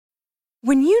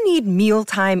When you need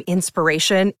mealtime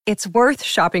inspiration, it's worth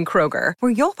shopping Kroger,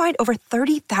 where you'll find over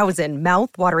 30,000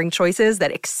 mouth-watering choices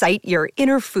that excite your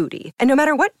inner foodie. And no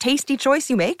matter what tasty choice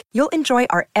you make, you'll enjoy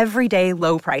our everyday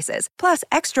low prices, plus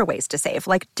extra ways to save,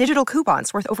 like digital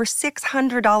coupons worth over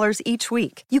 $600 each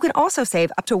week. You can also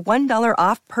save up to $1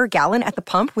 off per gallon at the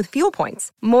pump with fuel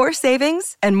points. More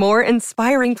savings and more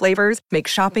inspiring flavors make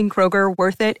shopping Kroger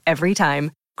worth it every time.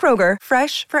 Kroger,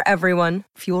 fresh for everyone.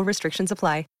 Fuel restrictions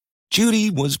apply. Judy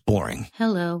was boring.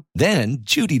 Hello. Then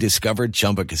Judy discovered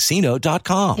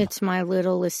ChumbaCasino.com. It's my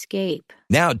little escape.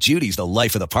 Now Judy's the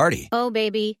life of the party. Oh,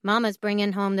 baby, mama's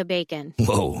bringing home the bacon.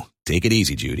 Whoa, take it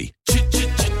easy, Judy.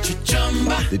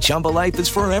 The Chumba life is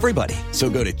for everybody. So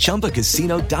go to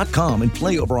ChumbaCasino.com and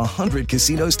play over 100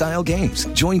 casino-style games.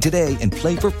 Join today and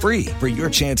play for free for your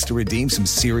chance to redeem some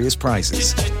serious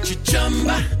prizes.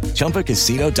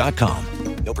 ChumbaCasino.com.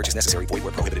 No purchase necessary. Void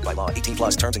where prohibited by law. 18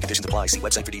 plus terms and conditions apply. See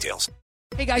website for details.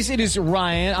 Hey guys, it is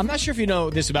Ryan. I'm not sure if you know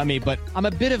this about me, but I'm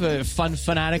a bit of a fun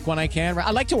fanatic when I can.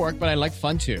 I like to work, but I like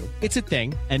fun too. It's a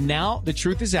thing. And now the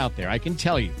truth is out there. I can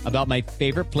tell you about my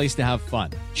favorite place to have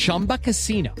fun. Chumba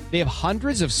Casino. They have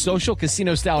hundreds of social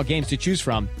casino style games to choose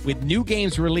from with new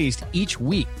games released each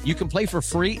week. You can play for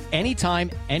free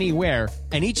anytime, anywhere.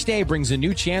 And each day brings a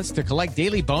new chance to collect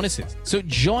daily bonuses. So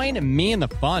join me in the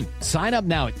fun. Sign up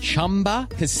now at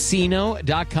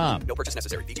ChumbaCasino.com. No purchase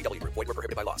necessary. VGW Group. Void where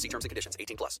prohibited by law. See terms and conditions.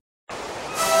 18 plus.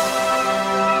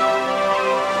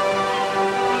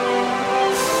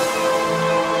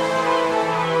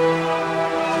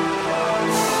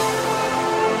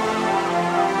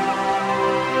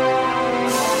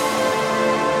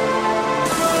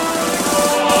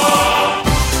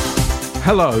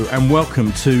 Hello and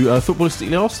welcome to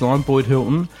Footballistically Arsenal. I'm Boyd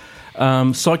Hilton.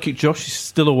 Psychic Josh is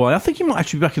still away. I think he might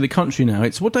actually be back in the country now.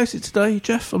 What day is it today,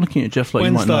 Jeff? I'm looking at Jeff like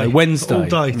Wednesday. You might know. Wednesday. All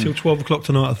day, till 12 o'clock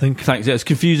tonight, I think. Thanks. Yeah, it's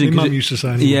confusing. My mum used to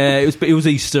say. Yeah, it was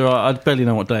Easter. I barely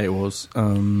know what day it was.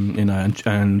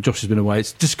 And Josh has been away.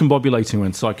 It's discombobulating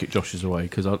when Psychic Josh is away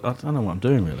because I don't know what I'm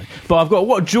doing really. But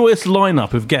what a joyous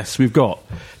lineup of guests we've got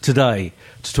today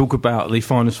to talk about the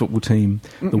finest football team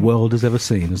the world has ever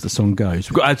seen, as the song goes.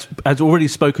 We've got, as already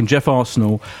spoken, Jeff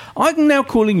Arsenal. I'm now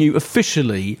calling you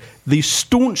officially the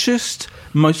staunchest,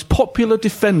 most popular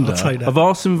defender of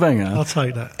Arsene Wenger. I'll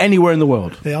take that. Anywhere in the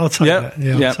world. Yeah, I'll take that.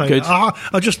 Yeah, I'll take good.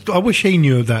 that. I wish he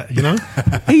knew of that, you know?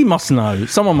 He must know.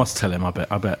 Someone must tell him, I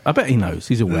bet he knows.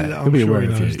 He's aware. Yeah, He'll be aware he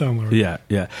of knows. you. Don't worry.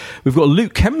 Yeah. We've got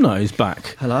Luke Kemner is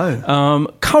back. Hello.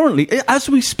 Currently, as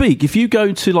we speak, if you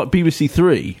go to like BBC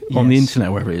Three on the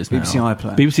internet, wherever it is now. BBC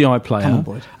iPlayer. BBC iPlayer. Come on,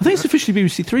 Boyd. I think it's officially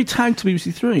BBC Three, tagged to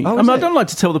BBC Three. Oh, I don't like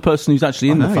to tell the person who's actually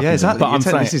in the fucking yeah, exactly. but I'm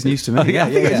saying this is news to me. I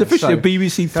think it's officially a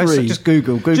BBC Three. Just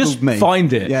Google just me.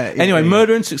 Find it. Anyway,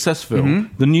 Murder and Successful,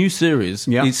 the new series,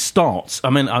 it starts. I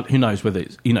mean, who knows whether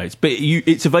it's but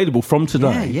it's available from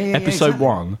today, episode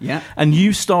 1. Yeah, and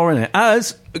you star in it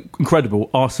as incredible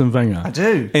Arsene Wenger. I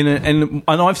do, and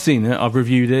I've seen it. I've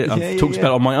reviewed it. I've talked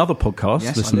about it on my other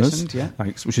podcast, listeners.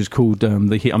 Thanks, which is called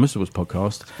the Heat Unmissables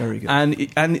podcast. Very good,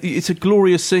 and it's a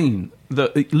glorious scene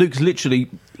that Luke's literally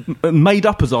made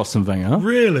up as Arsene Wenger.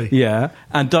 Really? Yeah,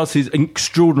 and does his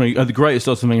extraordinary, the greatest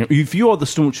Arsene Wenger. If you are the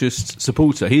staunchest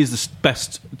supporter, he is the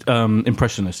best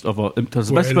impressionist does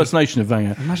the best impersonation of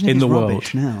Wenger in the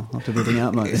world. Now, after building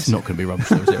out like this, it's not going to be rubbish,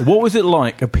 though, is it? What was it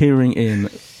like appearing in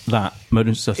that Murder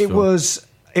and Successful?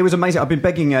 It was amazing. I've been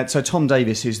begging. So Tom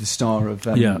Davis, who's the star of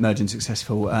Murder and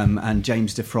Successful, and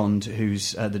James Defrond,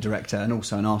 who's the director and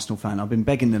also an Arsenal fan. I've been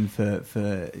begging them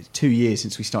for 2 years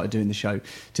since we started doing the show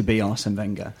to be Arsene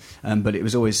Wenger. But it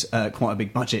was always quite a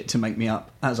big budget to make me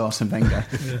up as Arsene Wenger.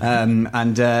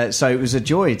 So it was a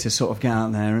joy to sort of get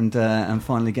out there and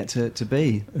finally get to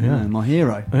be my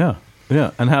hero. Yeah.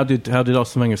 And how did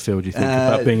Arsene Wenger feel, do you think,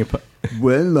 about being a...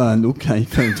 Well, look, I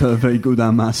felt very good,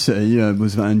 I must say. It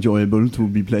was very enjoyable to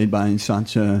be played by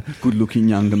such a good-looking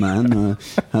young man. To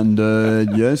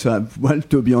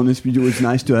be honest with you, it's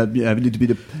nice to have a little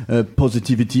bit of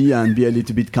positivity and be a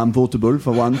little bit comfortable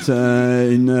for once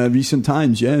in recent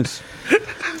times, yes.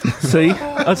 See,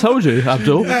 I told you,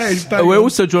 Abdul. We're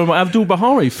also joined by Abdul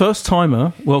Bahari, first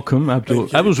timer. Welcome, Abdul.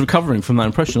 Abdul's recovering from that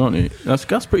impression, aren't you?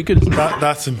 That's pretty good.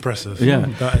 That's impressive. Yeah,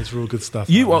 that is real good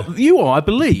stuff. You are, I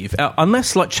believe,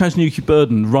 unless like Chaz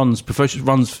Newkey-Burden runs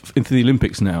into the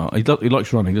Olympics now. He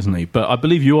likes running, doesn't he? But I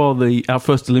believe you are our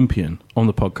first Olympian on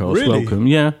the podcast. Really? Welcome.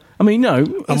 Yeah, I mean, no,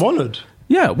 I'm honoured.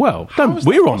 Yeah, well,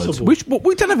 we're honoured. We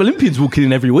don't have Olympians walking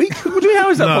in every week. What do you mean,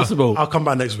 how is that possible? I'll come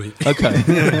back next week.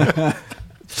 Okay.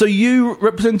 So you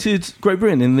represented Great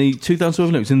Britain in the 2012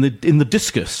 Olympics in the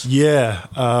discus. Yeah.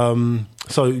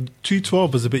 So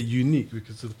 2012 was a bit unique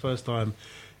because for the first time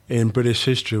in British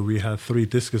history, we had 3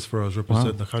 discus throwers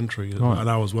represent the country, and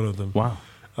I was one of them. Wow.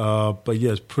 But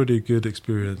yeah, it's pretty good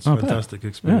experience, fantastic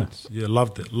experience. Yeah,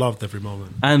 loved it, loved every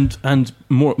moment. And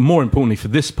more importantly for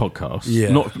this podcast,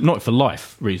 not for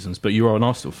life reasons, but you are an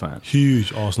Arsenal fan,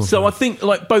 huge Arsenal. So fan. I think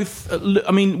like both.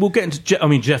 I mean, we'll get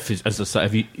into. Jeff is, as I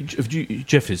say,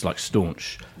 Jeff is like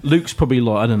staunch. Luke's probably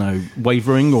like, I don't know,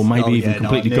 wavering or maybe even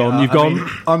completely gone. You've gone.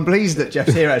 I'm pleased that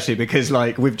Jeff's here actually, because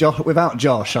like without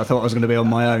Josh, I thought I was going to be on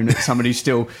my own. Somebody who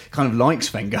still kind of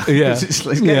likes Wenger. Yeah, it's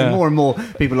getting more and more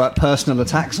people like personal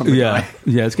attacks on the guy.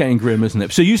 Yeah, it's getting grim, isn't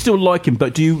it? So you still like him,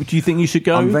 but do you think you should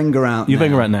go? I'm Wenger out. You're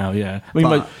Wenger out now, yeah. I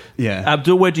mean,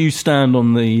 Abdul, where do you stand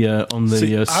on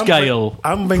the scale?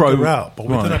 I'm Wenger out, but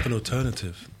we don't have an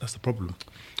alternative. That's the problem.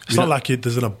 It's not like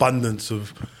there's an abundance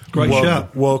of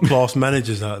world-class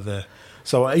managers out there.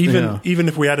 So even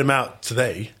if we had him out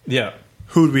today,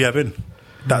 who would we have in?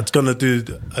 That's going to do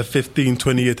a 15,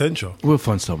 20-year tenure. We'll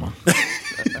find someone.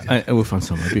 We'll find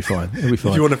someone. It'll be fine. If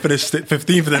you want to finish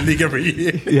 15th in the league every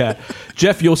year. Yeah.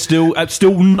 Jeff, you're still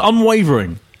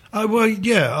unwavering. Well,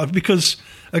 yeah, because,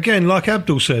 again, like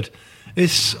Abdul said,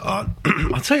 it's I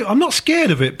tell you, I'm not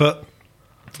scared of it, but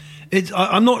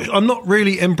I'm not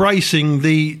really embracing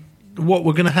what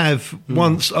we're going to have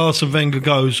once Arsene Wenger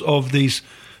goes of these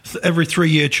every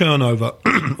 3-year turnover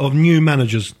of new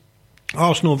managers.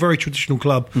 Arsenal, a very traditional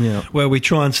club where we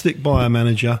try and stick by a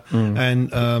manager and,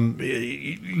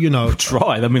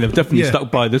 try. I mean, they've definitely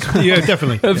stuck by this. Yeah,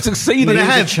 definitely. They've succeeded. But they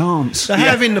have a chance. They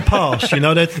have in the past,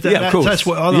 of course. That's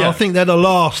what I think they're the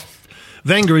last.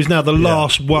 Wenger is now the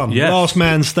last one, last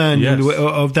man standing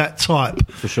of that type.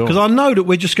 For sure. Because I know that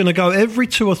we're just going to go every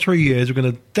 2 or 3 years, we're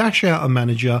going to dash out a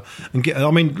manager and get.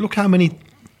 I mean, look how many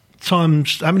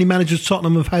managers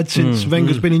Tottenham have had since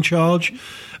Wenger's been in charge,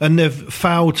 and they've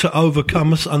failed to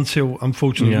overcome us until,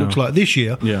 unfortunately, it looks like this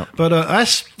year. Yeah. But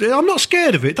I'm not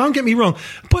scared of it. Don't get me wrong.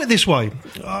 Put it this way: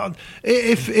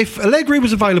 if Allegri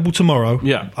was available tomorrow,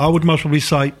 I would most probably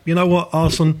say, you know what,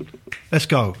 Arsene, let's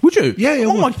go. Would you? Yeah.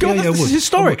 Oh my God, this is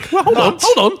historic. Well,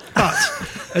 hold on. But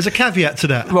there's a caveat to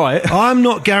that. Right. I'm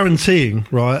not guaranteeing,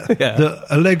 that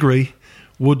Allegri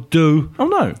would do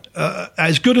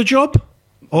as good a job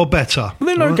or better. Well,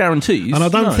 there are no guarantees. And I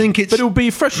don't think it's... But it will be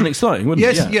fresh and exciting, wouldn't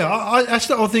it? Yes, that's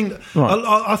the whole thing. Right.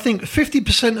 I think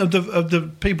 50% of the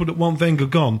people that want Wenger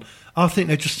gone, I think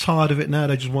they're just tired of it now.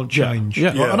 They just want change.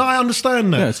 Yeah. Right? And I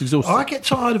understand that. Yeah, it's exhausting. I get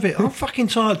tired of it. I'm fucking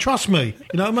tired. Trust me.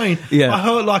 You know what I mean? Yeah. I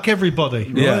hurt like everybody.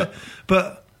 Right? Yeah.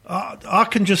 But I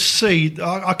can just see...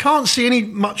 I can't see any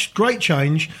much great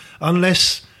change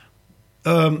unless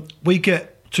we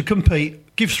get to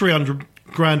compete, give 300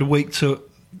 grand a week to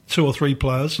 2 or 3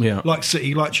 players, like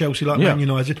City, like Chelsea, like Man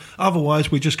United.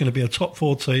 Otherwise, we're just going to be a top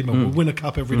 4 team and we'll win a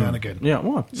cup every now and again. Yeah,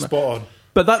 well, spot on.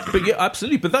 But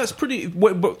absolutely. But that's pretty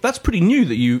new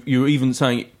that you're even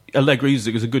saying Allegri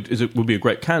would be a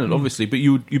great candidate, obviously. But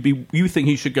you think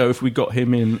he should go if we got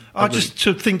him in? I just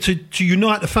think to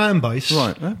unite the fan base,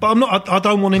 right? But I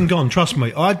don't want him gone. Trust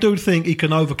me, I do think he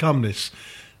can overcome this.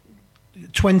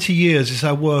 20 years is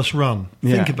our worst run.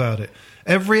 Think about it.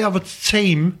 Every other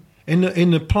team on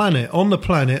the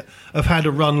planet have had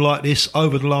a run like this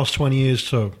over the last 20 years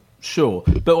too. Sure,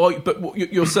 but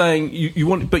you're saying you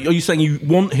want, but are you saying you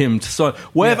want him to sign?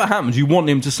 Whatever happens, you want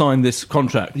him to sign this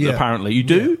contract. Yeah. Apparently, you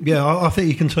do. Yeah, I think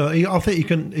he can turn. I think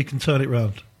he can turn it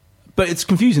round. But it's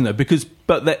confusing though, because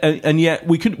yet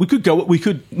we could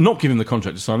not give him the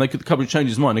contract to sign. The club would change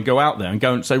his mind and go out there and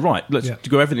go and say, right, let's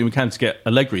do everything we can to get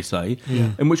Allegri,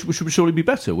 and which would surely be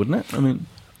better, wouldn't it? I mean.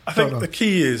 I think the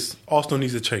key is Arsenal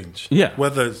needs to change. Yeah.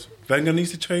 Whether it's Wenger needs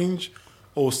to change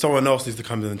or someone else needs to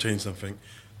come in and change something.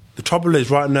 The trouble is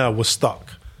right now we're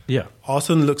stuck. Yeah.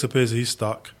 Arsenal appears he's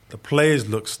stuck. The players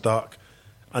look stuck,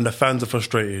 and the fans are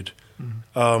frustrated.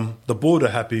 The board are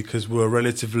happy because we're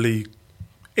relatively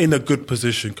in a good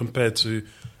position compared to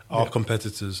our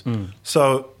competitors.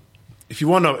 So if you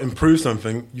want to improve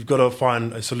something, you've got to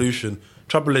find a solution.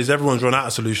 Trouble is everyone's run out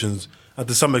of solutions, and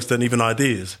to some extent even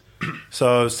ideas.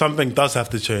 So something does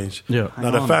have to change. Yeah. Now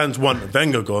the fans want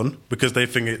Wenger gone because they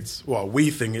think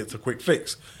we think it's a quick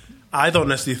fix. I don't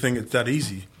necessarily think it's that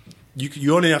easy.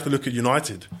 You only have to look at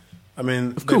United. I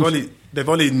mean, they've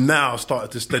only now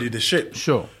started to steady the ship.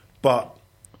 Sure. But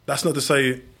that's not to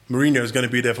say Mourinho is going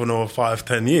to be there for another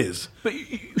 5-10 years. But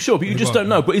you just don't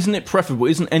know. But isn't it preferable?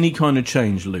 Isn't any kind of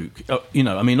change, Luke? I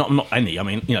mean, not any. I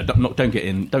mean, don't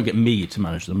get me to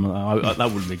manage them.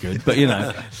 That wouldn't be good. But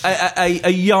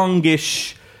a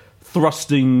youngish,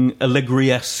 thrusting,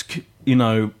 Allegri-esque,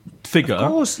 figure.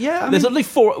 Of course, yeah. There's at least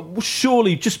 4.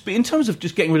 Surely, just in terms of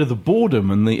just getting rid of the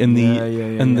boredom and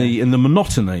the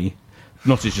monotony.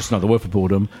 not as just another word for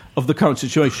boredom, of the current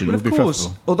situation. But of course,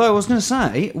 although I was going to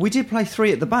say, we did play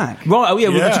 3 at the back. Right, oh yeah,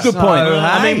 well, that's a good point.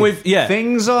 I mean,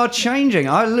 things are changing.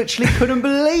 I literally couldn't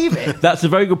believe it. That's a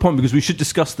very good point, because we should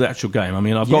discuss the actual game. I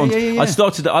mean, I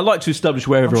like to establish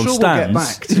where everyone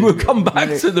stands. We'll come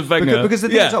back to the Wenger. Because the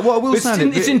thing is, what I will say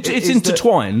it's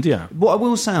intertwined, What I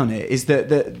will say on it is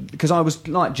that because I was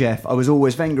like Jeff, I was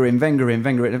always Wenger in.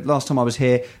 Last time I was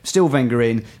here, still Wenger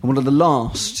in, and one of the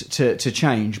last to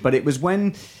change. But it was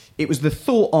when it was the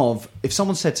thought of, if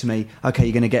someone said to me, "Okay,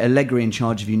 you're going to get Allegri in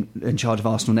charge of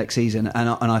Arsenal next season," and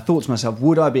I thought to myself,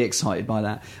 would I be excited by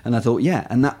that? And I thought, yeah,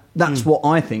 and that's what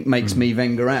I think makes me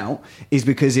Wenger out, is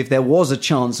because if there was a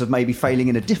chance of maybe failing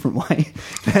in a different way,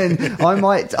 then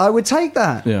I would take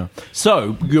that. Yeah.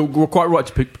 So you're quite right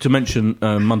to mention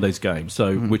Monday's game,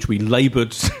 which we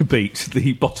laboured to beat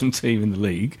the bottom team in the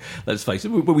league. Let's face it,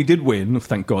 but we did win.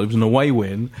 Thank God, it was an away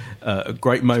win. A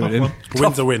great moment. A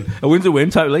win's a win. A win's a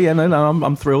win. Totally. Yeah. No.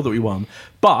 I'm thrilled that we won.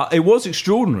 But it was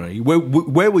extraordinary.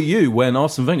 Where were you when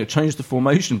Arsene Wenger changed the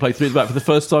formation, played 3 at the back for the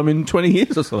first time in 20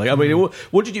 years or something? I mean,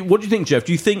 what do you think, Jeff?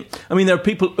 Do you think? I mean, there are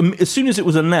people. As soon as it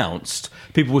was announced,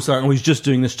 people were saying, "Oh, he's just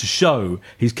doing this to show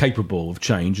he's capable of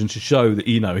change and to show that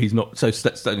he's not so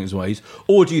set in his ways."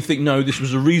 Or do you think no, this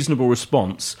was a reasonable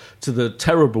response to the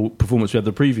terrible performance we had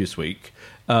the previous week?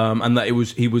 And that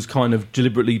he was kind of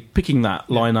deliberately picking that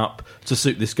lineup to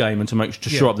suit this game and to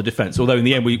shore up the defence. Although in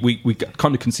the end we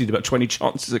kind of conceded about 20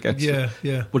 chances against it.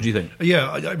 Yeah. What do you think?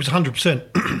 Yeah, it was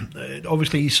 100%.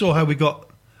 Obviously, he saw how we got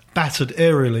battered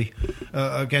aerially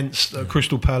against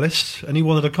Crystal Palace, and he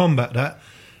wanted to combat that.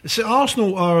 So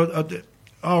Arsenal are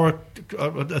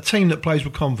a team that plays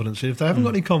with confidence. If they haven't got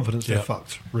any confidence, they're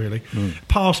fucked, really.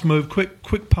 Pass move,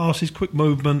 quick passes, quick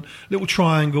movement, little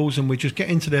triangles, and we just get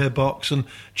into their box, and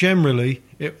generally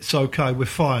it's okay, we're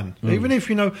fine. Even if,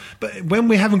 but when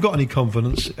we haven't got any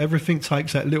confidence, everything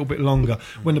takes that little bit longer.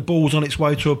 When the ball's on its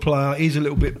way to a player, he's a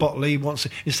little bit bottly,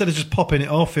 instead of just popping it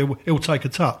off, he'll take a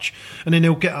touch, and then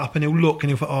he'll get up and he'll look and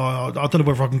he'll think, I don't know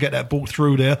whether I can get that ball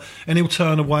through there, and he'll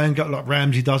turn away and go, like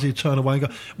Ramsey does, he'll turn away and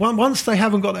go. Once they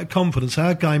haven't got that confidence,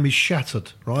 our game is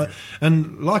shattered, right?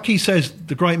 And like he says,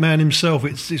 the great man himself,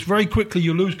 it's very quickly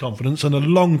you lose confidence and a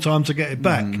long time to get it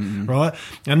back, right?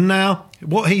 And now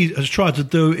what he has tried to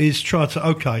do is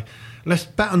let's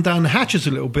batten down the hatches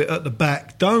a little bit at the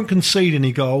back. Don't concede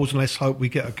any goals, and let's hope we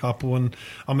get a couple. And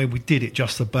I mean, we did it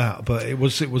just about, but it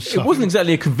wasn't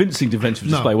exactly a convincing defensive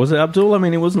display, was it, Abdul? I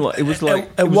mean, it was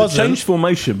a changed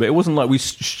formation, but it wasn't like we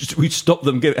stopped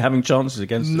them having chances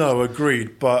against. No,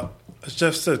 agreed. But as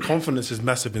Jeff said, confidence is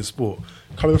massive in sport.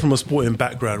 Coming from a sporting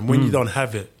background, when you don't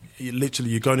have it,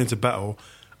 you're going into battle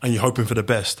and you're hoping for the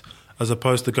best, as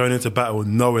opposed to going into battle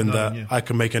knowing that I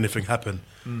can make anything happen.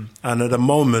 And at the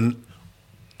moment,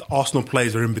 the Arsenal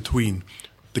players are in between.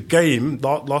 The game,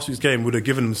 last week's game, would have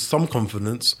given them some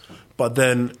confidence, but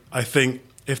then I think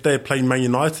if they had played Man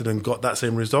United and got that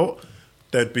same result,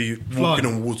 they'd be walking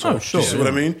on water. Oh, sure. You see what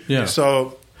I mean? Yeah.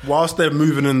 So whilst they're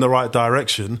moving in the right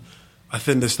direction, I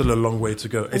think there's still a long way to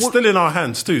go. It's still in our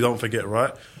hands too, don't forget,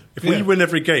 right? If we win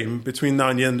every game between now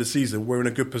and the end of the season, we're in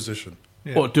a good position.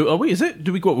 Yeah. What are we? Is it?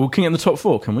 Do we go? We're looking at the top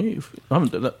 4. Can we? I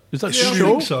haven't done that. Is that sure? I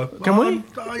think so. Can we?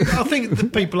 I think the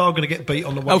people are going to get beat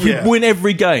on the way. If we win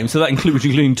every game, so that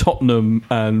including Tottenham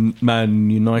and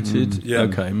Man United.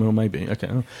 Okay, well maybe.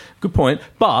 Okay, good point.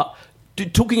 But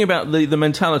talking about the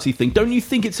mentality thing, don't you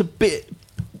think it's a bit?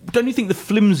 Don't you think the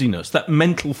flimsiness, that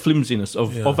mental flimsiness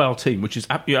of our team, which is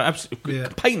absolutely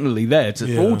patently there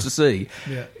for all to see,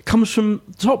 comes from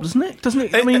the top, doesn't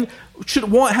it? I mean,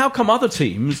 how come other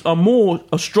teams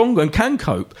are stronger and can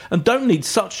cope and don't need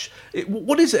such?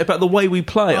 What is it about the way we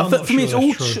play? For me, it's all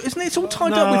isn't it? It's all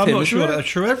tied up with him. I'm not sure that's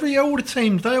true. All the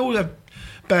teams, they all have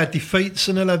bad defeats,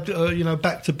 and they'll have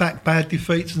back-to-back bad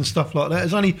defeats and stuff like that.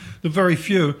 There's only the very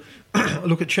few.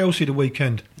 Look at Chelsea the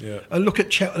weekend. Look at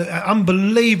Chelsea.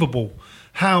 Unbelievable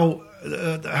how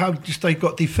just they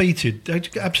got defeated. They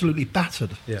just got absolutely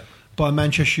battered by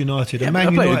Manchester United. A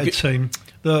Man United team.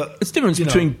 It's difference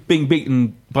between being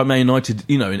beaten by Man United,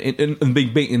 and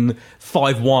being beaten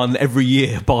 5-1 every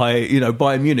year by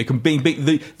Bayern Munich, and being beaten.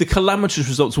 The calamitous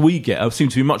results we get seem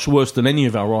to be much worse than any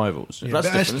of our rivals.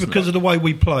 That's because of the way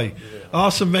we play.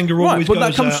 Arsene Wenger always goes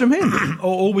that comes from him.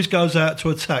 Always goes out to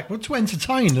attack, to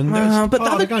entertain, and that's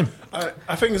part of the game.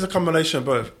 I think it's a combination of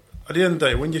both. At the end of the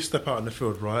day, when you step out in the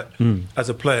field, right, as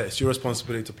a player, it's your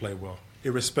responsibility to play well,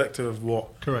 irrespective of what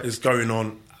is going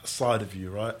on side of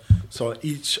you, right? So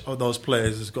each of those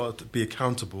players has got to be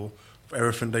accountable for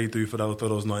everything they do for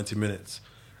those 90 minutes.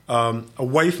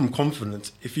 Away from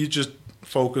confidence, if you just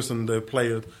focus on the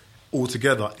player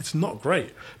altogether, it's not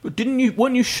great. But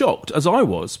weren't you shocked, as I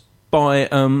was, by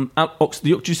Ox. Do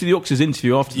you see the Ox's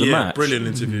interview after the match? Brilliant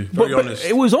interview. Very honest.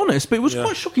 It was honest, but it was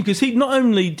quite shocking because he not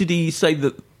only did he say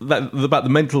that about the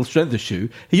mental strength issue,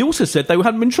 he also said they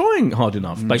hadn't been trying hard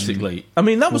enough. Basically, I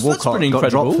mean that's pretty incredible. Got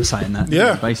dropped for saying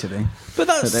that. Basically. But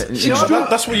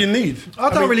that's what you need. I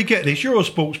don't really get this. You're a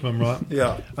sportsman, right?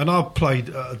 Yeah. And I've played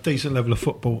a decent level of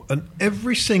football, and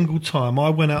every single time I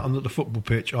went out onto the football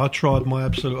pitch, I tried my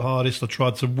absolute hardest. I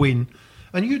tried to win,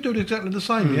 and you do exactly the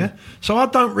same, yeah. So I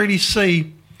don't really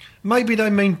see. Maybe they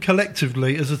mean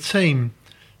collectively as a team,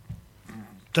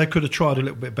 they could have tried a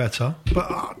little bit better,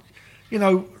 but.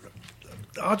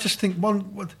 I just think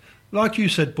like you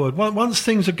said, Boyd, once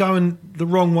things are going the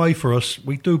wrong way for us,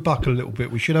 we do buckle a little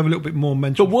bit. We should have a little bit more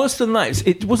mental. But worse than that,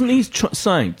 it wasn't he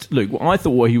saying, Luke, I thought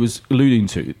what he was alluding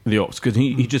to, the Ox, because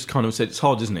he just kind of said, it's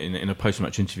hard, isn't it, in a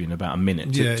post-match interview in about a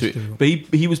minute. But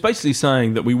he was basically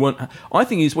saying that we weren't... I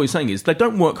think what he's saying is they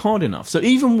don't work hard enough. So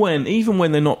even when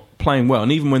they're not playing well,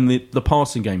 and even when the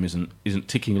passing game isn't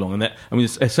ticking along, and it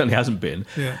certainly hasn't been,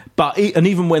 but and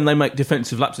even when they make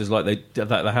defensive lapses like they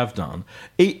have done,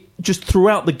 just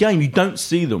throughout the game, you don't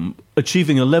see them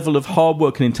achieving a level of hard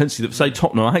work and intensity that, say,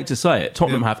 Tottenham, I hate to say it,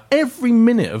 Tottenham have every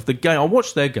minute of the game. I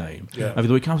watched their game over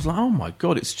the weekend. I was like, oh my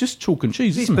God, it's just chalk and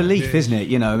cheese, isn't it? It's belief, isn't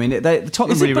it? I mean,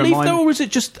 Tottenham is really it belief, though, or is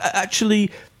it just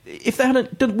actually... If they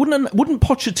hadn't, wouldn't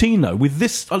Pochettino with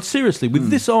this seriously with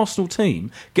this Arsenal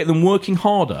team get them working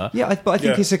harder? Yeah, but I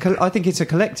think it's a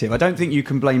collective. I don't think you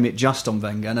can blame it just on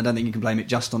Wenger, and I don't think you can blame it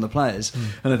just on the players.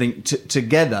 And I think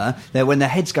together, when their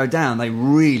heads go down, they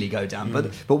really go down. But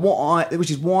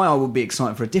which is why I would be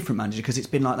excited for a different manager, because it's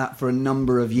been like that for a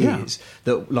number of years.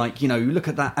 That you look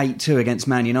at that 8-2 against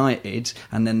Man United,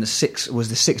 and then the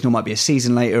 6-0 might be a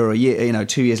season later or a year,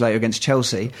 2 years later against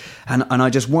Chelsea, and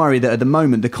I just worry that at the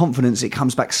moment the confidence, it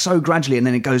comes back so gradually, and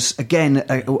then it goes again.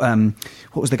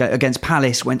 What was the game against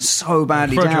Palace? Went so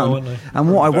badly down.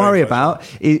 And what I worry about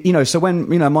is, so when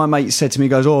my mate said to me, he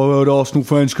goes, "Oh, I heard Arsenal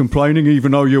fans complaining,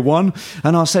 even though you won."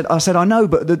 And I said, I know,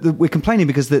 but we're complaining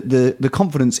because the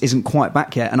confidence isn't quite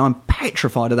back yet, and I'm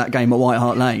petrified of that game at White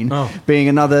Hart Lane being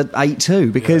another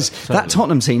 8-2 because that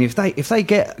Tottenham team, if they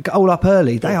get goal up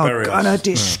early, they are going to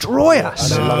destroy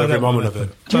us. I love every moment of it.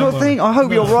 Do you not think? I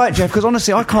hope you're right, Jeff, because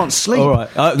honestly, I can't sleep. All right.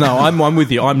 No, I'm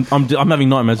with you. I'm having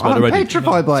nightmares about it already. I'm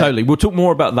petrified by it. Totally. We'll talk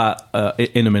more about that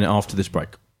in a minute after this break.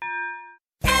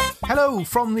 Hello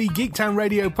from the Geektown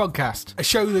Radio podcast, a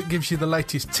show that gives you the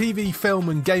latest TV, film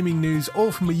and gaming news,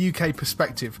 all from a UK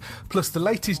perspective, plus the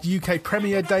latest UK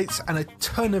premiere dates and a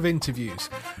ton of interviews.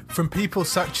 From people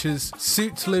such as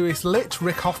Suits Lewis Litt,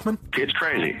 Rick Hoffman. It's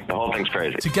crazy. The whole thing's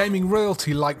crazy. To gaming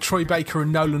royalty like Troy Baker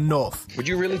and Nolan North. Would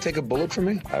you really take a bullet for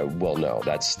me? Well, no.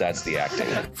 That's the acting.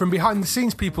 From behind the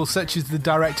scenes people such as the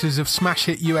directors of smash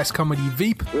hit US comedy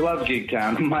Veep. We love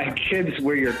Geektown. My kids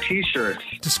wear your t-shirts.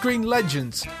 To screen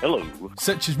legends. Hello.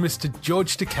 Such as Mr.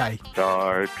 George Takei.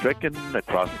 Star trekking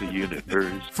across the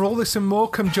universe. For all this and more,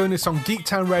 come join us on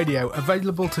Geektown Radio,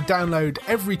 available to download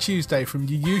every Tuesday from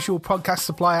your usual podcast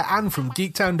supplier and from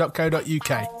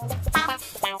geektown.co.uk.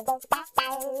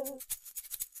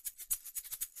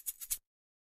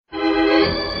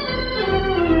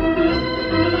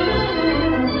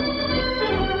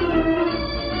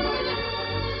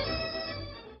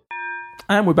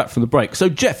 And we're back from the break. So,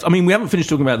 Jeff, I mean, we haven't finished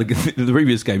talking about the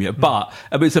previous game yet, but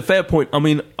it's a fair point. I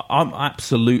mean, I'm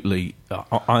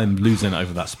losing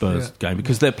over that Spurs game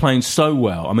because they're playing so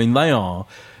well. I mean, they are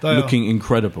looking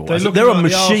incredible. They're a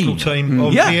machine. The team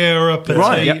of Vieira,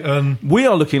 Petit, we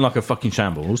are looking like a fucking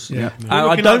shambles. And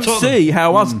I don't see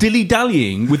how us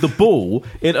dilly-dallying with the ball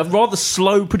in a rather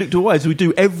slow, predictable way as we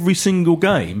do every single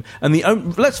game.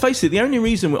 And let's face it, the only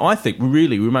reason I think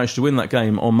we managed to win that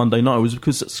game on Monday night was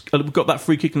because we got that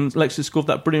free kick and Alexis scored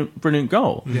that brilliant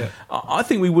goal. Yeah. I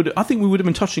think we would have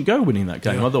been touch and go winning that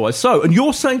game otherwise. So, and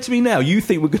you're saying to me now, you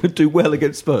think we're going to do well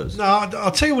against Spurs? No,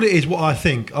 I'll tell you what it is. What I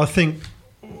think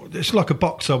it's like a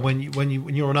boxer when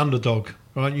you're an underdog,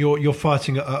 right? You're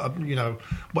fighting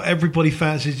what everybody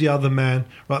fancies the other man,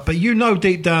 right? But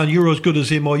deep down you're as good as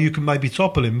him, or you can maybe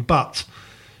topple him, but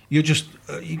you're just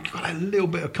you've got a little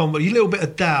bit of confidence, a little bit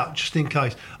of doubt, just in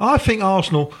case. I think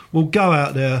Arsenal will go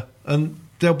out there and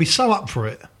they'll be so up for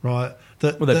it, right?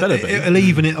 They better be. It'll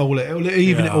even it all. It'll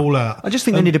even it all out. I just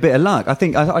think they need a bit of luck. I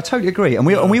think I totally agree, and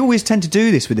we always tend to do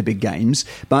this with the big games.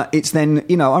 But it's then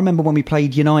I remember when we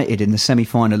played United in the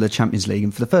semi-final of the Champions League,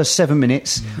 and for the first 7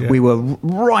 minutes we were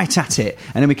right at it,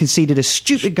 and then we conceded a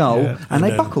stupid goal, and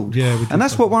they buckled. And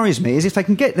that's what worries me is if they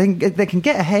can get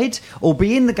ahead or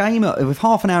be in the game with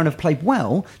half an hour and have played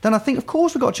well, then I think of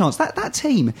course we've got a chance. That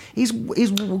team is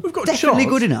we've got definitely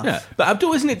good enough. Yeah. But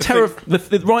Abdul, isn't it terrible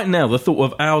right now the thought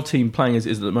of our team playing playing as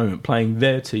it is at the moment, playing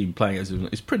their team, playing as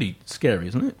it is pretty scary,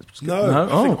 isn't it? No?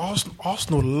 I think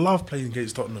Arsenal love playing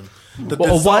against Tottenham. The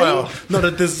desire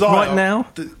right now.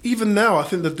 Even now, I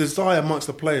think the desire amongst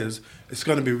the players is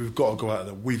going to be: we've got to go out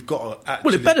there. We've got to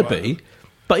actually. Well, it better be.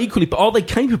 But equally, are they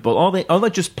capable? Are they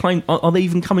just playing? Are they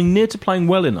even coming near to playing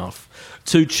well enough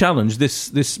to challenge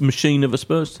this machine of a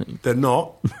Spurs team? They're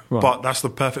not, right. But that's the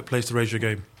perfect place to raise your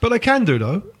game. But they can do,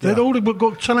 though. They've all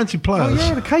got talented players. Oh,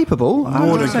 yeah, they're capable.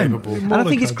 More than capable. And I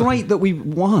think it's great that we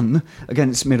won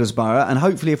against Middlesbrough, and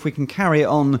hopefully if we can carry it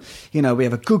on, we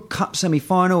have a good cup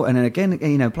semi-final, and then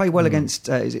again, play well against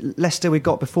is it Leicester we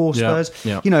got before Spurs.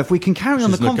 Yeah. If we can carry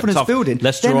on the confidence building,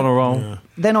 Leicester on a roll.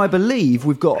 Then I believe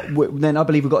we've got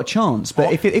a chance.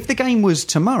 But if the game was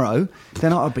tomorrow,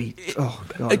 then I'd be. Oh,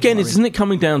 God, again, isn't it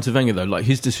coming down to Wenger though? Like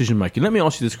his decision making. Let me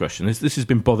ask you this question. This has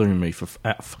been bothering me for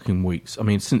fucking weeks. I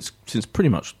mean, since pretty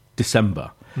much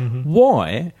December. Mm-hmm.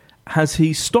 Why has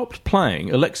he stopped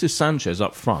playing Alexis Sanchez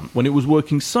up front when it was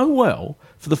working so well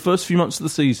for the first few months of the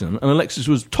season? And Alexis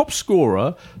was top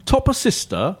scorer, top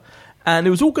assister, and it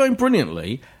was all going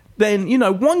brilliantly. Then,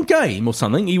 one game or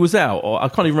something, he was out. Or I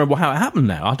can't even remember how it happened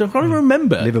now. I can't even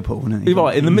remember. Liverpool, wasn't it?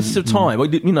 Right, in the midst of time.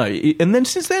 And then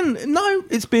since then, no,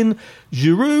 it's been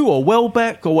Giroud or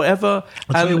Welbeck or whatever.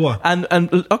 I'll tell you what. And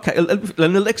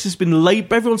Alexis has been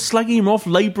everyone's slagging him off,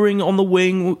 labouring on the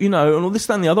wing, and all this,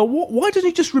 that and the other. Why didn't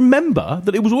he just remember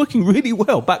that it was working really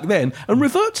well back then and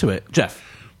revert to it, Jeff?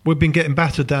 We've been getting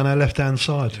battered down our left-hand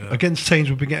side. Yeah. Against teams,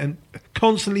 we've been getting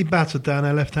constantly battered down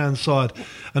our left-hand side.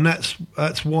 And that's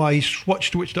why he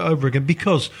switched it over again.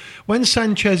 Because when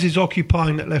Sanchez is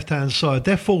occupying that left-hand side,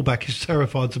 their fullback is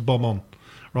terrified to bomb on.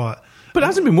 Right. But it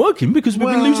hasn't been working because we've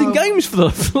been losing games for the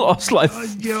last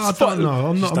I don't know.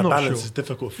 I'm not balance sure. is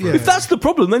difficult for If that's the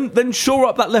problem, then shore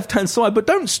up that left-hand side. But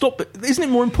don't stop it. Isn't it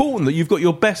more important that you've got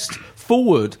your best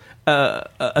forward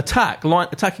attacking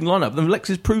lineup? Then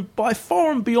Alexis proved by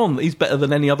far and beyond that he's better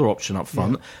than any other option up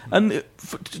front. Yeah. And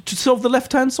to solve the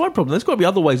left-hand side problem, there's got to be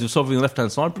other ways of solving the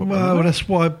left-hand side problem. Well, that's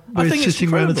why we're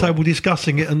sitting around the table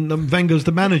discussing it, and Wenger's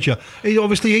the manager.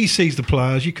 He sees the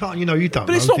players. You can't, you don't.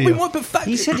 But it's not.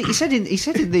 He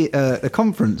said in the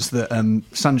conference that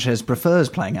Sanchez prefers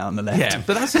playing out on the left. Yeah,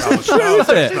 but that's not true, is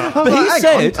it? But he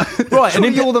said, right,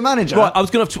 and you're the manager. Right,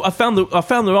 I found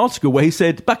the article where he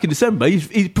said back in December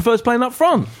he prefers playing up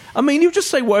front. I mean, you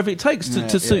just say whatever it takes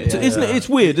to suit. Isn't it? It's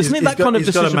weird, isn't it? That kind of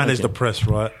decision. He's got to manage the press,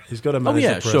 right? He's got to manage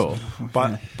the press. Sure.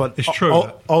 But it's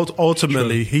true.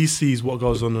 Ultimately, he sees what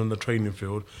goes on the training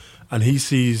field, and he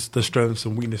sees the strengths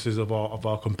and weaknesses of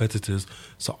our competitors.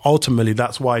 So ultimately,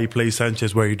 that's why he plays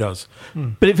Sanchez where he does.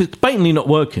 But if it's blatantly not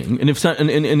working, and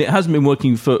it hasn't been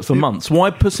working for months, why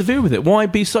persevere with it? Why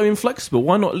be so inflexible?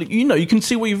 Why not? You can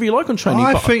see what you really like on training.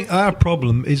 I think our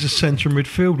problem is a centre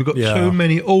midfield. We've got too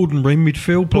many ordinary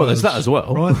midfield players. Well, there's that as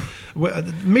well, right?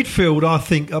 Midfield, I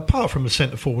think, apart from the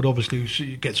centre forward, obviously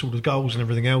who gets all the goals and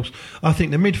everything else, I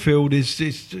think the midfield is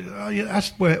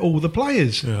that's where all the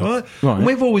players, right? And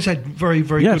we've always had very,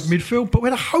 very good midfield, but we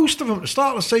had a host of them at the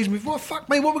start of the season. We thought, fuck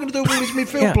me, what are we going to do with these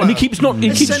midfield players? And he keeps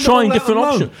trying different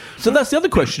options. So that's the other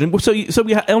question. So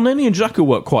we had El Neni and Xhaka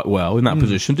worked quite well in that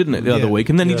position, didn't it, the other week?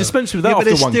 And then he dispensed with that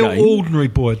after one game. But they're still ordinary,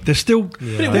 boy. They're still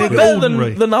they're better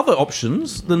than other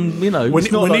options. When you need a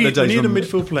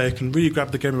midfield player who can really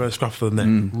grab the game by the scruff of the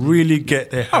neck, really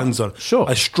get their hands on. Sure.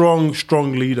 A strong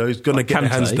leader who's going to get their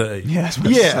hands dirty. Yeah.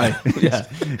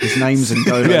 His name's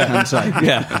N'Golo Kante.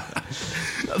 Yeah.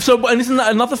 So, and isn't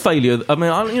that another failure? I mean,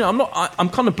 I'm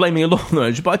kind of blaming a lot on the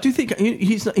manager, but I do think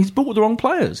he's bought the wrong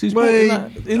players. He's bought in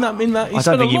that. He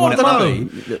spent a lot of money.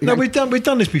 No, we've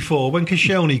done this before. When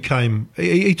Koscielny came,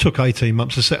 he took 18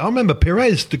 months to set. I remember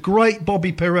Perez, the great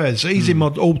Bobby Perez. He's in my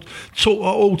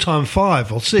all-time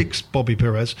 5 or 6. Bobby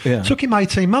Perez took him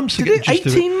 18 months to get.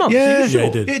 18 months? Yeah,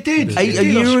 it did. A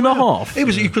year and a half.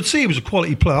 You could see he was a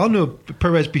quality player. I knew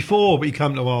Perez before, but he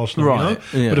came to Arsenal, right?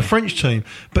 With a French team.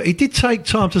 But he did take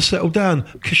time to settle down.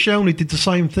 Koscielny did the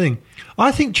same thing.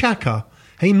 I think Xhaka,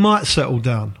 he might settle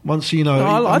down once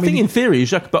I think in theory,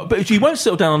 Xhaka, but he won't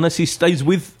settle down unless he stays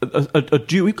with a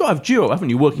duo. You've got to have duo, haven't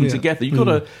you? Working together. You've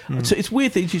got to. It's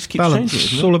weird that he just keeps balance.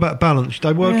 changing. It's all about balance.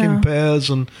 They work in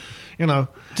pairs, and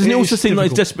doesn't it also seem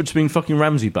like he's desperate to bring fucking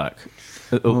Ramsey back?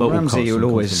 Ramsey will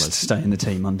always stay in the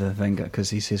team under Wenger because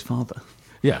he's his father.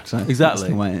 Yeah, so exactly. That's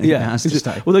the way it has to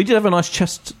stay. Although he did have a nice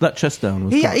chest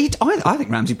down. I think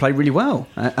Ramsey played really well.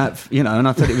 And I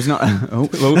thought it was not.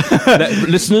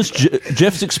 Listeners,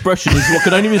 Jeff's expression is what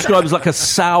can only be described as like a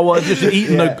sour, just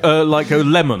eaten like a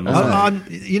lemon. A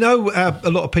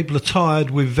lot of people are tired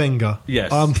with Wenger.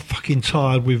 Yes, I'm fucking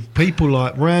tired with people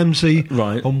like Ramsey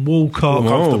and Walcott.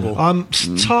 Comfortable. I'm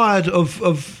tired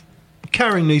of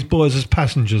carrying these boys as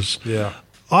passengers. Yeah.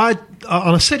 And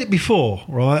I said it before,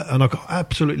 right, and I got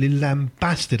absolutely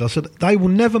lambasted. I said they will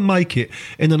never make it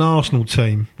in an Arsenal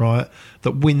team, right,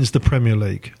 that wins the Premier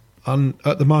League. And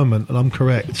at the moment, and I'm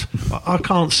correct, I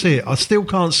can't see it. I still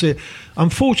can't see it.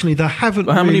 Unfortunately, they haven't.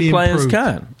 But how really many players improved.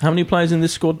 can? How many players in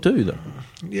this squad do though?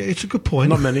 Yeah, it's a good point.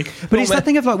 Not many. But it's that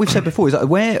thing of, like we've said before, is like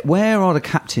where are the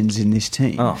captains in this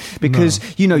team? Because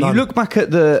you look back at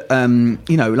the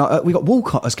we got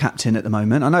Walcott as captain at the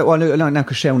moment. I know now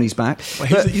Koscielny's back.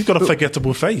 Well, he's got a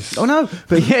forgettable face. Oh no,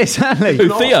 but yeah, exactly. Who,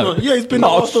 Theo? Yeah, he's been at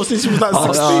Arsenal since he was like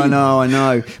 16. I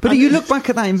know. But you look back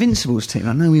at that Invincibles team.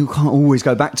 I know we can't always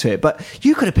go back to it, but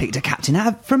you could have picked a captain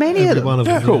out from any of them. One of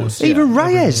them, of course. Even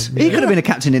Reyes, he could have been a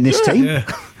captain in this team.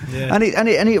 Yeah. Yeah. And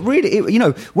it really,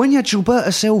 when you had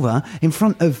Gilberto Silva in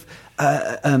front of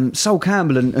Sol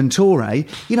Campbell and Toure,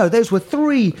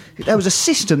 there was a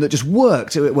system that just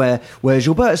worked where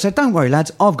Gilberto said, don't worry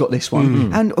lads, I've got this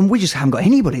one. And we just haven't got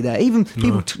anybody there. Even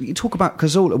people talk about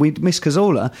Cazorla, we miss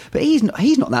Cazorla, but he's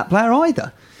not that player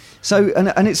either. So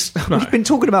and it's we've been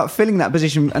talking about filling that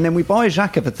position, and then we buy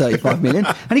Xhaka for 35 million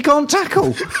and he can't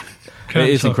tackle. It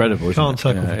is incredible. Isn't Can't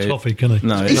tackle for toffee, can he?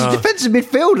 No, He's a defensive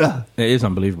midfielder. It is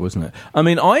unbelievable, isn't it? I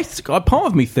mean, part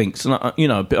of me thinks, and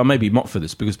I may be mocked for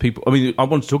this because people. I mean, I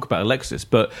want to talk about Alexis,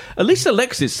 but at least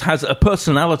Alexis has a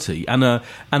personality and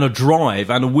a drive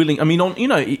and a willing. I mean,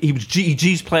 he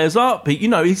G's players up.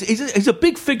 He's a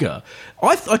big figure.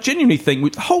 I genuinely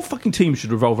think the whole fucking team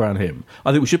should revolve around him.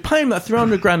 I think we should pay him that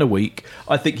 $300,000 a week.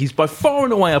 I think he's by far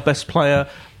and away our best player.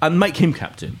 And make him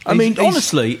captain. I mean,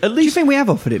 honestly, at least. Do you think we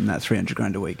have offered him that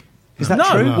 $300,000 a week? Is that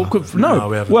true? No,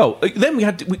 we haven't. Well, then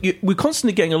we're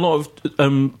constantly getting a lot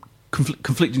of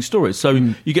conflicting stories. So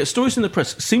you get stories in the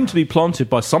press seem to be planted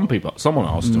by someone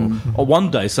at Arsenal, or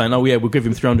one day saying, "Oh yeah, we'll give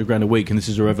him $300,000 a week, and this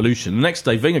is a revolution." The next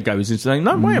day, Wenger goes in saying,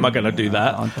 "No way am I going to do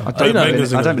that." I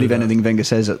don't believe anything Wenger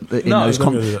says in those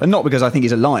and not because I think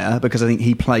he's a liar, because I think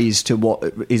he plays to what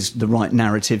is the right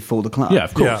narrative for the club. Yeah,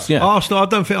 of course. Yeah. Arsenal, I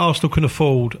don't think Arsenal can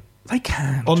afford. They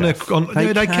can.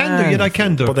 They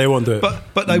can do it. But they won't do it.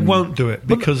 But they won't do it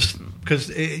because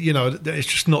it's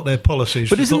just not their policies.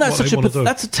 But isn't that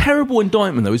that's a terrible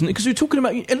indictment, though, isn't it? Because we're talking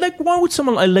about why would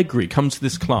someone like Allegri come to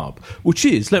this club, which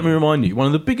is, let me remind you, one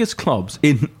of the biggest clubs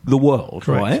in the world,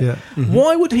 correct, right? Yeah. Mm-hmm.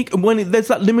 Why would he? When there's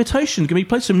that limitation going to be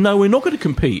placed on him, no, we're not going to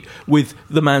compete with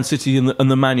the Man City and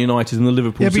the Man United and the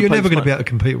Liverpool. Yeah, but you're never going to be able to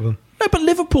compete with them. No, but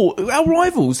Liverpool, our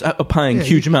rivals, are paying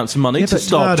huge amounts of money to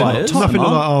start players. Nothing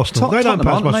like Arsenal. They don't pay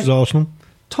as much as Arsenal.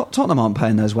 Tottenham aren't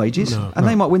paying those wages, and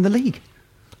they might win the league.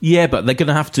 Yeah, but they're going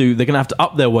to have to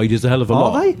up their wages a hell of a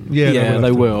lot. Are they? Yeah,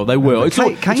 they will. They will. It's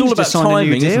all about just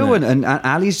timing, a new deal, isn't it? and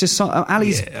Ali's just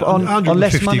Ali's on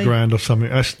less money. $150,000 or something.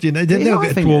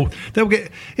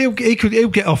 He'll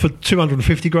get offered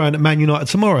 $250,000 at Man United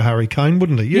tomorrow, Harry Kane,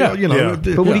 wouldn't he?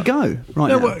 But would he go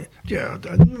right now? Yeah,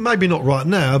 maybe not right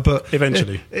now, but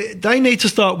eventually they need to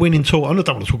start winning tournaments. I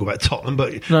don't want to talk about Tottenham,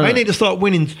 but they need to start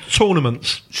winning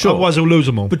tournaments. Sure. Otherwise, they'll lose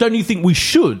them all. But don't you think we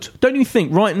should? Don't you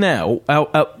think right now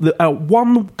our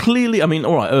one clearly? I mean,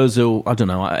 all right, Ozil. I don't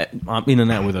know. I'm in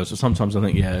and out with Ozil. Sometimes I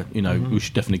think, we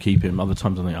should definitely keep him. Other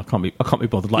times I think I can't be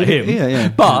bothered like him. Yeah.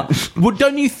 But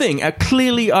don't you think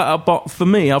clearly? But for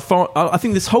me, I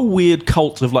think this whole weird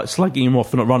cult of like slagging him off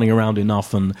for not running around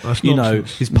enough, and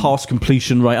his pass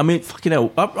completion rate. I mean, fucking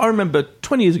hell! I remember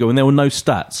 20 years ago when there were no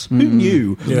stats. Who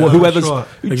knew? Whoever's right.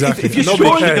 Exactly.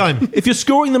 If you're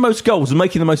scoring the most goals and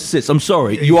making the most assists, I'm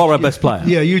sorry, you are our best player.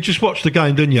 Yeah, you just watched the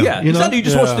game, didn't you? Yeah, exactly. You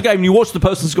just watch the game and you watch the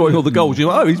person scoring all the goals.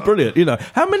 You're like, oh, he's brilliant.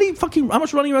 How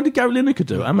much running around did Gary Lineker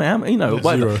do?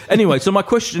 Zero. Anyway, so my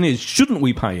question is, shouldn't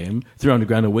we pay him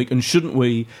 $300,000 a week? And shouldn't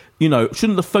we,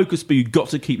 shouldn't the focus be you've got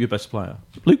to keep your best player?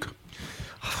 Luke?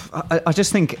 I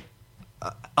just think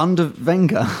under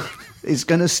Wenger is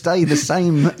going to stay the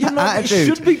same attitude. It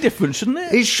should be different, shouldn't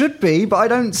it? It should be, but I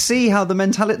don't see how the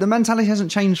mentality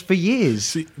hasn't changed for years.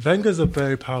 See, Wenger's a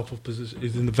very powerful position.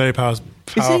 He's in a very powerful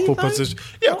position.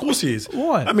 Yeah, of course he is.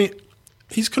 Why? I mean,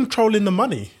 he's controlling the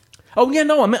money. Oh yeah,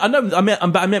 no,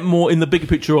 I meant more in the bigger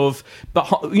picture of, but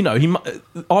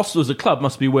Arsenal as a club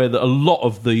must be aware that a lot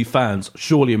of the fans,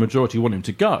 surely a majority, want him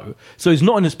to go. So he's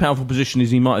not in as powerful position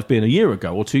as he might have been a year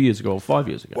ago, or 2 years ago, or 5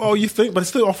 years ago. Well, you think, but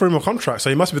it's still offering him a contract, so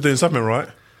he must be doing something right.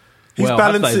 He's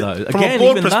balancing from a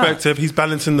board perspective. He's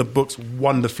balancing the books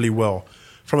wonderfully well.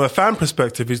 From a fan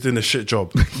perspective, he's doing a shit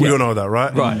job. We all know that,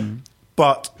 right? Right.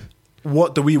 But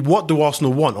what do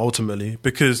Arsenal want ultimately?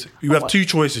 Because you have two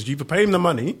choices: you either pay him the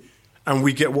money and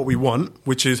we get what we want,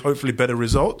 which is hopefully better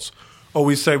results, or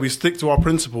we say we stick to our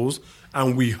principles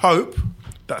and we hope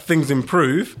that things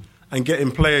improve and get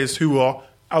in players who are,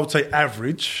 I would say,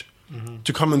 average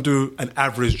to come and do an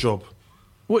average job.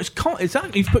 Well, it's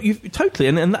exactly, but totally,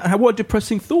 and what a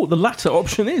depressing thought. The latter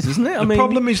option is, isn't it? The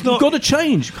problem is not. We've got to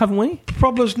change, haven't we? The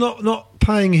problem's not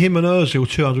paying him and Ozil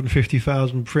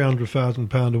 £250,000,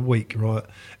 £300,000 a week, right?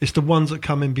 It's the ones that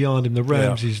come in behind him, the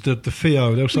Ramses, the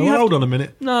Theo. They'll say, hold on a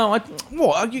minute. No, you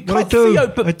can't. I do. Theo,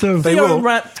 but I do. They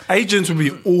will. Agents will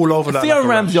be all over that. Theo and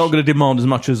Ramsey aren't going to demand as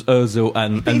much as Ozil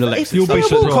and Alexis. If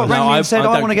Theo Walcott rang me and said,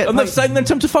 I want to get I'm not saying then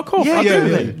tell him to fuck off.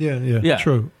 Yeah,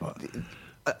 true.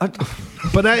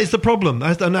 But that is the problem.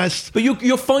 But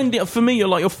you're finding, for me,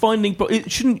 you're finding. But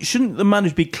it shouldn't the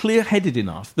manager be clear-headed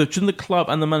enough? Shouldn't the club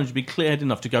and the manager be clear-headed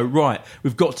enough to go, right?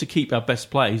 We've got to keep our best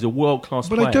player. He's a world-class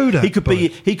player. But they do that. He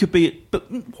could be.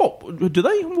 But what do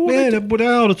they? They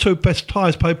are the two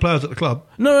highest paid players at the club.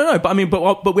 No. But I mean,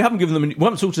 but we haven't given them. We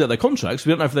haven't sorted out their contracts. We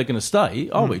don't know if they're going to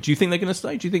stay, are we? Do you think they're going to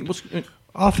stay? Do you think?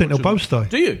 I think they'll both stay.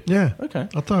 Do you? Yeah. Okay.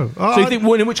 I do. So you think?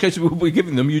 Well, in which case we're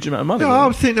giving them a huge amount of money? No,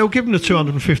 I think they'll give them the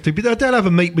 250. But they'll have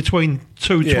a meet between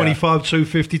 225,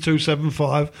 250,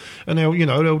 275, and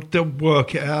they'll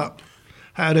work it out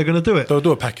how they're going to do it. They'll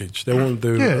do a package. They won't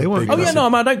do. Yeah, they won't.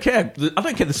 I don't care. I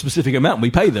don't care the specific amount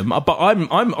we pay them. But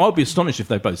I'll be astonished if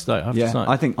they both stay. I have to say.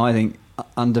 I think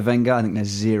under Wenger, I think there's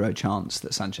zero chance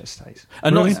that Sanchez stays.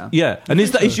 And and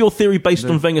is your theory based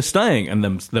on Wenger staying and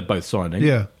them they're both signing?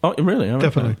 Yeah. Oh, really? Oh,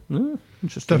 definitely. Okay.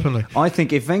 Interesting. Definitely. I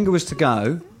think if Wenger was to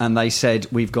go and they said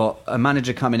we've got a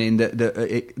manager coming in that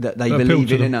they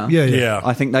believe in enough,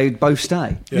 I think they would both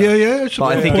stay. Yeah. But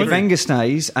I think if Wenger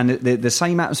stays and the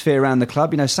same atmosphere around the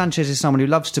club, Sanchez is someone who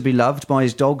loves to be loved by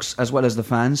his dogs as well as the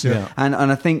fans. Yeah. And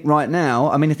I think right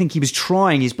now, I think he was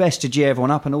trying his best to cheer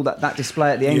everyone up and all that display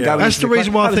at the end. Yeah. That's the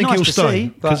reason why I think he'll stay,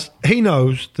 because he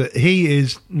knows that he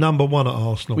is number one at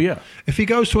Arsenal. Well, yeah. If he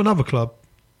goes to another club,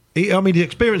 he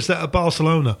experienced that at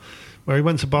Barcelona, where he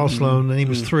went to Barcelona and he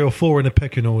was 3 or 4 in a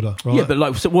pecking order. Right? Yeah,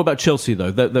 but so what about Chelsea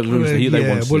though? They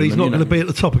want well, he's not going to be at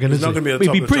the top again. He's not going to be at the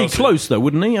top. He'd be pretty close though,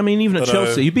 wouldn't he? Even at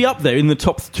Chelsea, he'd be up there in the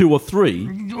top 2 or 3,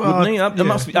 wouldn't he? There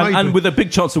must be, and with a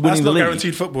big chance of winning the league. That's not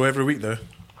guaranteed football every week though.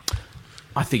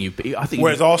 I think.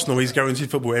 Whereas Arsenal, he's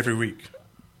guaranteed football every week.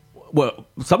 Well,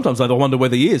 sometimes I wonder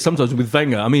whether he is. Sometimes with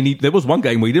Wenger, there was one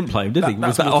game where he didn't play him, did he?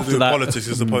 Was that after that? Politics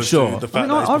as opposed to the fact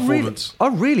that his performance. I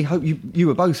really hope you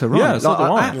were both right. Yeah, so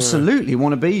I absolutely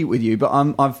want to be with you, but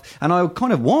I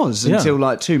kind of was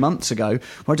until 2 months ago,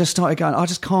 where I just started going, I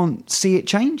just can't see it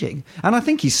changing. And I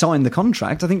think he signed the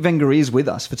contract. I think Wenger is with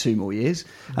us for 2 more years,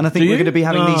 and I think we're going to be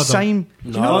having these same.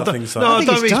 No, I don't think so. No, I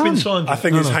don't think he's been signed. I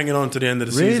think he's hanging on to the end of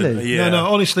the season. Yeah. No,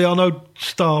 honestly, I know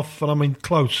staff, and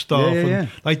close staff, and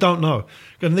they don't know.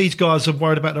 And these guys are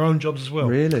worried about their own jobs as well.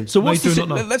 Really? So let's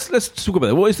talk about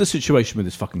that. What is the situation with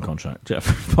this fucking contract,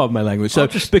 Jeff? Pardon my language. So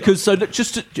at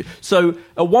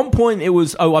one point it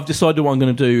was, I've decided what I'm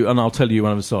going to do, and I'll tell you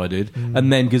when I've decided.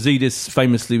 And then Gazidis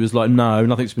famously was like, no,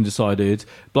 nothing's been decided.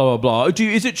 Blah blah blah.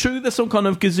 Is it true there's some kind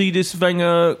of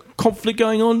Gazidis-Wenger conflict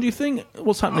going on? Do you think?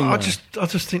 What's happening? I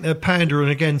just think they're pandering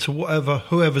again to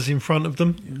whoever's in front of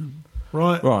them.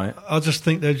 Right. I just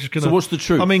think they're just going to... So what's the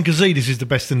truth? Gazidis is the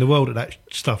best in the world at that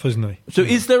stuff, isn't he? So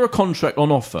is there a contract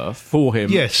on offer for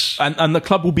him? Yes. And the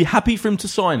club will be happy for him to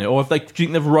sign it? Or do you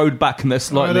think they've rode back and they're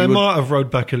slightly... They might have rode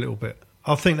back a little bit.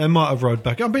 I think they might have rode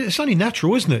back. It's only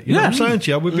natural, isn't it? You know what I'm saying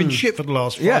to you? We've been shit for the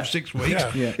last 5-6 weeks.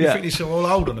 Yeah. You think to yourself, well,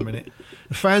 hold on a minute.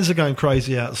 The fans are going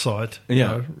crazy outside.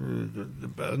 Yeah.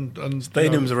 And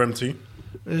stadiums are empty.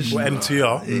 Or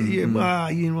MTR.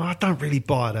 I don't really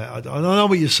buy that. I know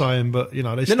what you're saying, but they're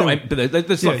not. But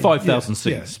there's 5,000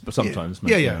 seats, but sometimes.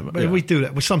 We do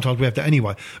that. Sometimes we have that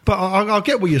anyway. But I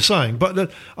get what you're saying.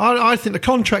 But I think the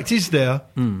contract is there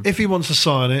if he wants to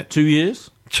sign it. 2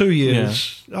 years. 2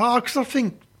 years. Because I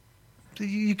think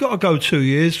you've got to go 2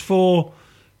 years for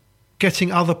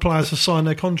getting other players to sign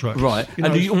their contracts. Right.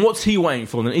 And what's he waiting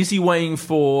for then? Is he waiting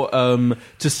for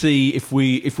to see if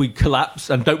we collapse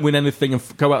and don't win anything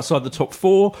and go outside the top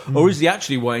 4? Or is he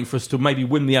actually waiting for us to maybe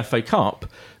win the FA Cup,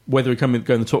 whether we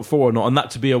go in the top 4 or not, and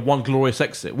that to be a one glorious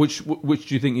exit? Which do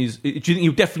you think is... Do you think he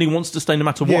definitely wants to stay no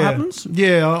matter what happens?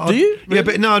 Yeah. Do you? Yeah,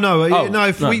 but no.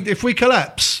 If we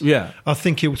collapse, I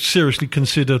think he'll seriously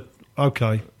consider,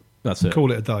 okay... That's it.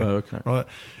 Call it a day. Oh, okay. Right.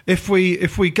 If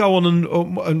we go on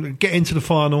and get into the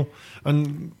final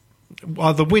and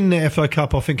either win the FA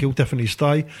Cup, I think he'll definitely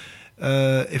stay.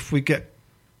 If we get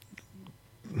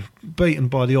beaten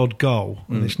by the odd goal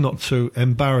and it's not too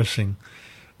embarrassing.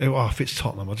 If it's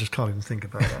Tottenham, I just can't even think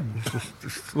about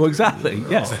that. Well, exactly.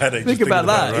 Yeah. Think about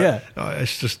that. Right?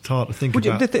 It's just hard to think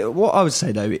about. What I would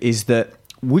say though is that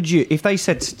would you, if they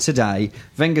said today,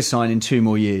 Wenger sign in 2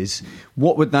 more years,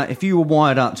 what would that, if you were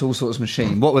wired up to all sorts of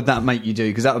machine, what would that make you do?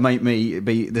 Because that would make me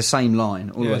be the same line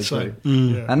all the way through.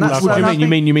 And that's what you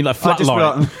mean. You mean like flat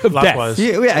line of death?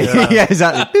 Yeah,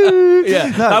 exactly.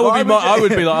 That would be I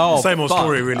would be like, same old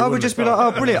story, really. I would just be like,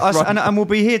 oh, brilliant. And we'll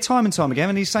be here time and time again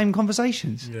in these same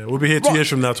conversations. Yeah, we'll be here 2 years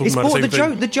from now talking about the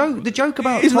same thing. The joke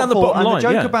about Isn't that the top four bottom and line?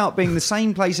 the joke about being the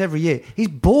same place every year is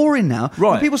boring now.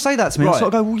 Right. When people say that to me, I sort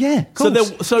of go, well, yeah, cool.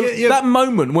 So that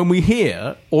moment when we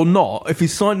hear or not, if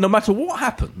he's signed, no matter what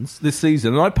happens this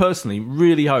season, and I personally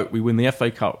really hope we win the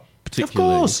FA Cup.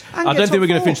 Particularly. Of course. I don't think we're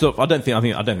going to finish off. I don't think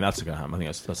that's going to happen. I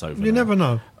think that's over. You never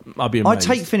know. I'd be amazed. I'd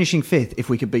take finishing 5th if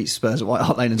we could beat Spurs at White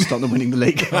Hart Lane and stop them winning the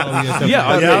league. Because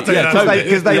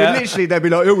they would literally, they'd be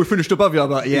like, oh, we finished above you. I'm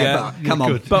like, but come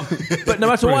on. But no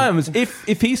matter what happens,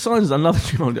 if he signs another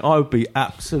 2 months, I would be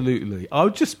absolutely.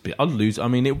 I'd lose. I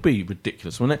mean, it would be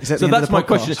ridiculous, wouldn't it? So that's my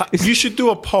question. You should do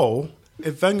a poll.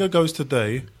 If Wenger goes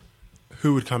today,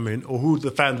 who would come in, or who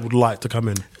the fans would like to come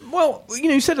in? Well,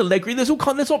 you said Allegri. There's all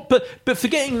but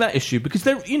forgetting that issue because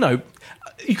he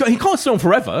can't stay on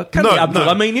forever, can he, Abdul?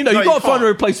 I mean, you've got to find a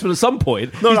replacement at some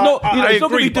point. He's not going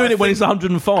to be doing it when he's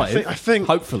 105. I think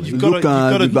hopefully you've got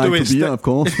to do it. Beer, of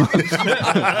course.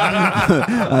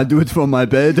 I do it from my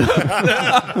bed.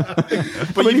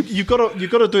 But you've got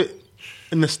to do it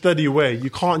in a steady way. You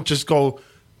can't just go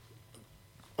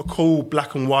a cool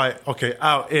black and white, okay,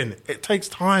 out, in. It takes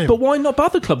time. But why not? But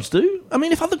other clubs do. I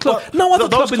mean, if other clubs, no other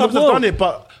club in the world have done it,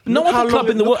 but no other club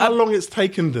in the world. How long it's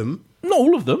taken them? Not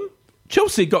all of them.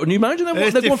 Chelsea got a new manager.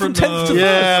 They've gone from 10th to 1st.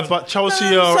 Yeah, but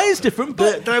Chelsea are. Say it's different,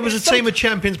 but there was a team of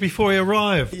champions before he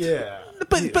arrived. Yeah.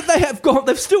 But they have got.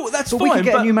 They've still. That's fine. We could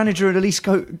get a new manager and at least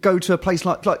go to a place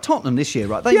like Tottenham this year,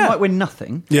 right? They might win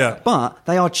nothing, but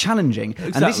they are challenging.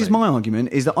 Exactly. And this is my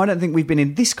argument: is that I don't think we've been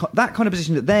in that kind of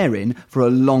position that they're in for a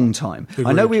long time. Agreed.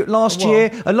 I know last year.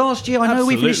 I know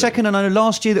we finished second, and I know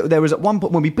last year that there was at one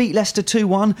point when we beat Leicester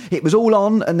 2-1, it was all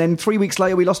on, and then 3 weeks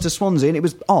later we lost to Swansea, and it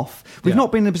was off. We've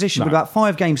not been in a position with about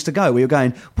 5 games to go. We were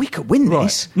going, we could win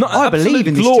this. I believe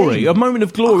in this glory, team. A moment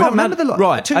of glory. I can't remember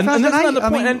right, 2008. And that's another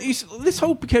point. And this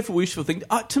whole be careful what you thing.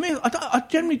 To me, I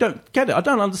generally don't get it. I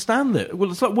don't understand it. Well,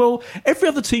 it's like, every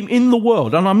other team in the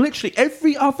world, and I'm literally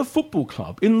every other football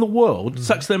club in the world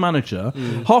sacks their manager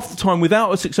half the time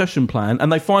without a succession plan, and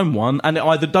they find one, and it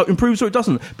either improves or it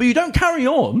doesn't. But you don't carry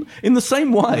on in the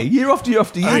same way year after year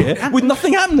after year with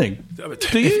nothing happening.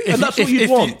 Do you? And that's what you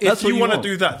want. If you want to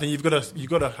do that, then you've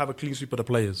got to have a clean sweep of the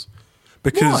players.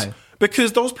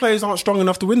 Because those players aren't strong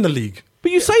enough to win the league.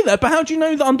 But you say that, but how do you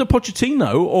know that under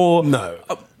Pochettino or no?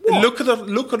 Look at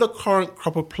the current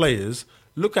crop of players.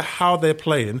 Look at how they're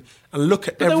playing, and look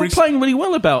at They were playing really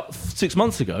well about 6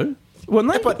 months ago, weren't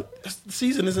they? Yeah, but the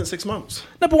season isn't 6 months.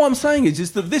 No, but what I'm saying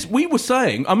is that this we were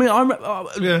saying. I mean,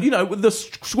 the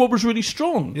squad was really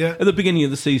strong at the beginning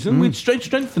of the season. We'd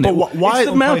strengthened it. But why? It's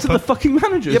the amount of the fucking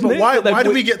manager. Yeah, but why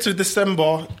do we get to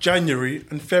December, January,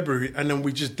 and February, and then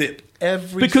we just dip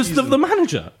every because season? of the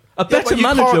manager? A better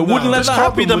manager wouldn't let that happen.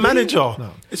 Can't be the manager.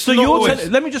 No. So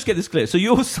let me just get this clear. So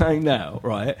you're saying now,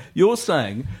 right? You're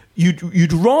saying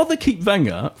you'd rather keep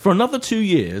Wenger for another 2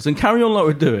 years and carry on like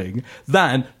we're doing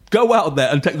than go out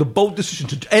there and take the bold decision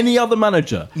to any other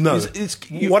manager. No.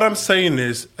 What I'm saying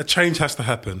is a change has to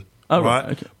happen. Oh,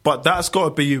 right? Okay. But that's got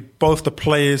to be both the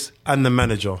players and the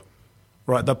manager.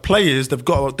 Right? The players, you've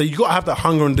got to have that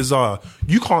hunger and desire.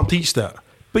 You can't teach that.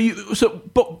 But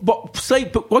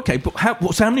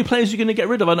how many players are you going to get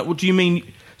rid of? What do you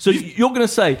mean? So you're going to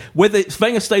say whether it's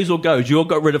Wenger stays or goes, you'll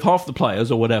get rid of half the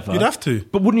players or whatever. You'd have to,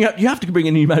 but wouldn't you have to bring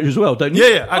in a new manager as well, don't you?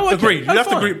 Yeah, I agree. You have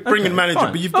to bring in manager,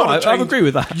 but you've got to change. I agree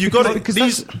with that. You've got to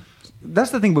because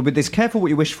that's the thing with this. Careful what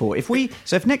you wish for. If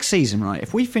next season, right,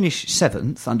 if we finish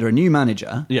 7th under a new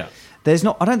manager, there's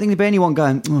not. I don't think there'd be anyone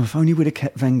going, oh, if only we'd have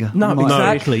kept Wenger. No,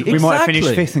 exactly. We might have finished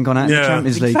 5th and gone out in the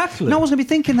Champions League. Exactly. No one's going to be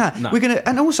thinking that. No.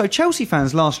 And also Chelsea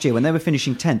fans last year when they were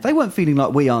finishing 10th, they weren't feeling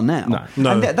like we are now.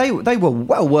 No. And they were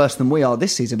well worse than we are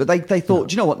this season. But they thought,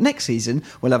 do you know what? Next season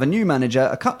we'll have a new manager,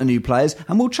 a couple of new players,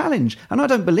 and we'll challenge. And I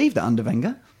don't believe that under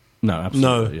Wenger. No,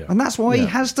 absolutely. No. And that's why he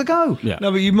has to go. Yeah.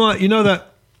 No, but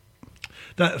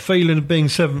that feeling of being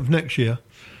 7th next year.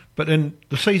 But then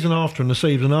the season after and the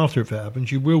season after, if it happens,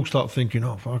 you will start thinking,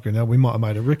 oh, fucking hell, we might have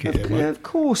made a ricket here. Yeah, of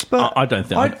course, but I don't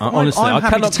think. Honestly, I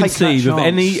cannot conceive of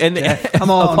any.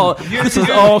 Come on, this is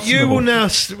Arsenal. You will now.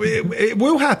 It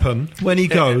will happen when he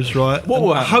goes, right? What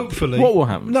will happen? Hopefully, what will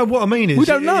happen? No, what I mean is, we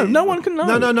don't know. No one can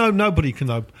know. No, nobody can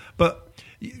know. But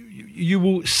you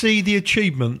will see the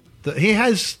achievement that he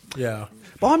has. Yeah.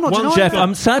 But I'm not denying Jeff, that.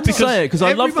 I'm sad to say it because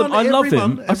I love them. I love him.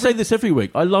 everyone- I say this every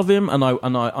week. I love him, and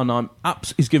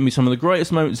he's given me some of the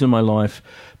greatest moments in my life.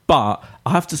 But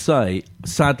I have to say,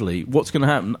 sadly, what's going to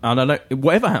happen, and I don't,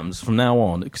 whatever happens from now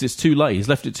on, because it's too late. He's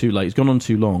left it too late. He's gone on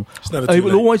too long. It's never too It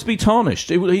will late. always be tarnished.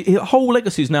 His whole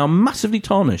legacy is now massively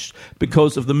tarnished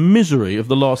because of the misery of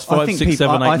the last 5, 6,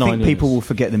 7, 8, 9 I think years. people will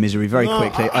forget the misery very No,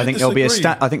 quickly. I I think there'll be a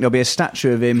disagree. I think there'll be a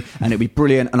statue of him, and it'll be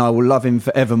brilliant, and I will love him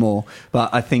forevermore.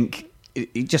 But I think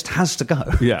it just has to go.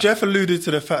 Yeah. Jeff alluded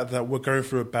to the fact that we're going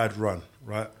through a bad run,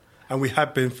 right? And we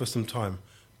have been for some time.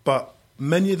 But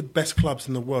many of the best clubs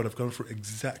in the world have gone through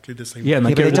exactly the same Yeah, and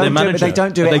thing. they get rid of their manager. They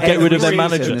don't do it They get rid of their every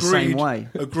manager. season the same way.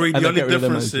 Agreed. And The they get only rid of their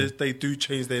difference manager. is they do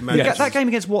change their Yeah. managers. That game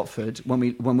against Watford,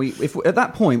 at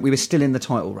that point we were still in the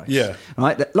title race. Yeah.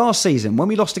 Right. Last season, when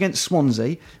we lost against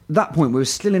Swansea, at that point we were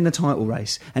still in the title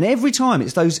race. And every time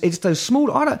it's those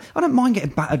small. I don't mind getting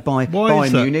battered by Why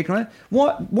is that? Munich, right?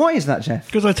 Why is that, Jeff?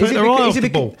 Because they take Is it their eye because- off is it the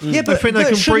because- ball. Yeah, They but think they it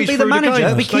can shouldn't breeze be the through the manager.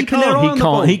 games. Be They keeping their can't. eye on the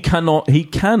ball.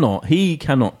 He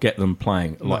cannot get them playing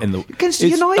like in the. Against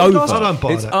it's United over. last- I don't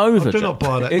buy It's that. over. I do Jeff. not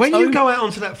buy that. It's When you over. go out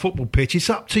onto that football pitch, it's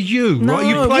up to you, No, right?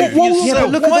 You play for what- yourself. yeah, but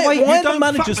look at the way- you why are the don't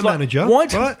managers fuck the like- manager, why-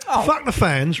 right? Oh. Fuck the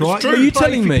fans, right? true. Are you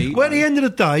telling me- Well, at the end of the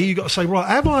day, you got to say, right,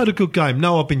 have I had a good game?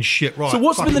 No, I've been shit. Right. So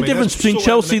what's fuck been the me, difference let's between sort out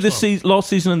Chelsea the next one. last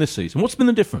season and this season? What's been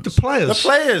the difference? The players. The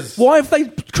players. Why have they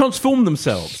transformed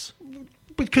themselves?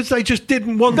 Because they just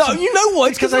didn't want No, to. you know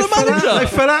what? It's because of the fell manager. out. They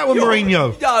fell out with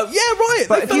Mourinho. Yeah, right.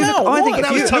 But They if you fell look, out. I think Why? if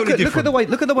That you was totally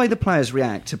look at the way the players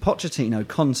react to Pochettino,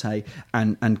 Conte,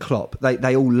 and Klopp.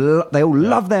 They all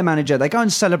love their manager. They go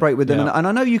and celebrate with them. Yeah. And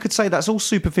I know you could say that's all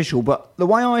superficial, but the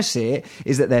way I see it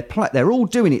is that they're all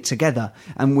doing it together.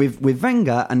 And with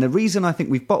Wenger, and the reason I think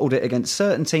we've bottled it against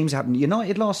certain teams, happened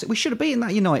United last. We should have beaten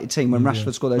that United team when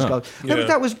Rashford scored those goals. Yeah.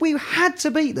 That was we had to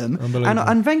beat them. Unbelievable.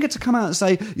 And Wenger to come out and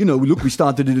say, look, we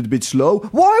started it a bit slow.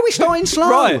 Why are we starting slow?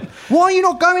 Right. Why are you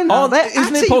not going there?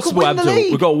 Isn't it possible, Abdul?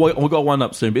 We've got to wind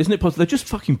up soon, but isn't it possible? They're just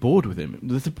fucking bored with him.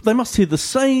 They must hear the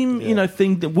same,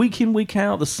 thing that week in, week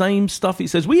out, the same stuff he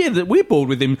says. We hear that we're bored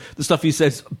with him, the stuff he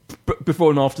says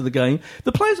before and after the game.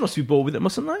 The players must be bored with it,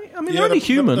 mustn't they? I mean, they're only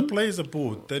human. The players are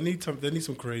bored. They need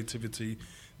some creativity.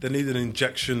 They need an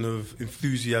injection of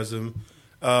enthusiasm.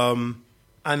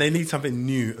 And they need something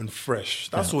new and fresh.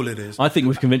 That's all it is. I think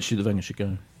we've convinced you that Wenger should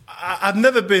go. I've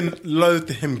never been loath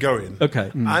to him going. Okay.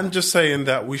 I'm just saying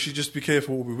that we should just be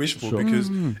careful what we wish for because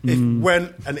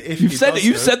if You've he said does it.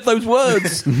 You've go- said those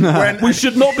words. when We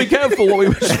should not be careful what we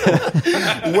wish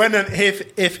for. when and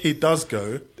if he does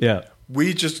go, Yeah.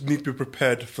 we just need to be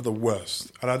prepared for the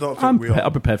worst, and I don't think we are.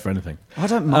 I'm prepared for anything. I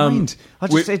don't mind. I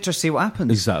just see what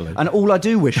happens. Exactly. And all I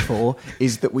do wish for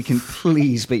is that we can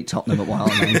please beat Tottenham at Wild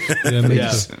Lane.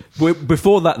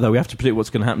 Before that, though, we have to predict what's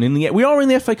going to happen in the. We are in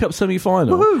the FA Cup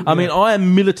semi-final. Woohoo! I mean, I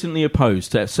am militantly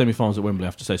opposed to semi-finals at Wembley. I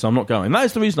have to say, so I'm not going. That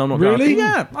is the reason I'm not going. Really?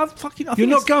 Yeah, I think You're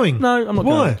not it's- going? No, I'm not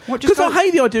Why? going. Because I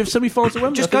hate the idea of semi-finals at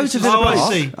Wembley. Just I go think to it's Villa Oh, I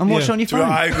Park see. and watch Yeah. on your phone.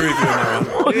 I agree with you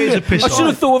now. It is a piss I should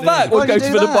have thought of that. Why We'll go do to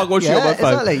you Villa do Park, that? watching it on my Yeah, phone.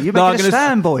 exactly. You're No, making a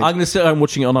stand, boy. I'm going to sit home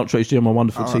watching it on Ultra HD on my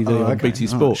wonderful TV on okay. BT All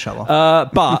Sport. right, show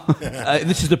off. But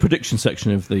this is the prediction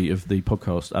section of the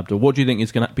podcast, Abdul. What do you think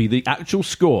is going to be the actual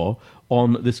score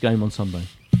on this game on Sunday?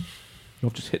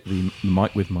 I've just hit the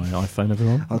mic with my iPhone,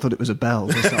 everyone. I thought it was a bell.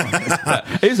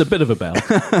 It is a bit of a bell.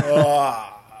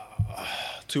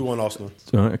 2-1 Arsenal.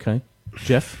 All right, okay.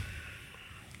 Jeff?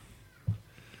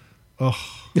 Oh,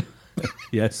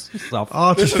 Yes.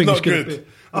 I This just is think it's not going to good.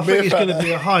 be. I think it's going to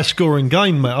be a high-scoring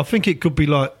game, mate. I think it could be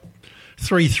like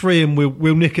 3-3, and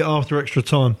we'll nick it after extra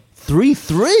time.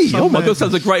 3-3? Oh, my God, madness.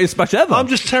 sounds the greatest match ever. I'm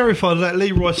just terrified of that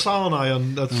Leroy Sané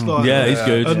and that's like, Yeah, he's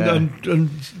good. and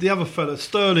the other fella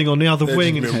Sterling on the other They're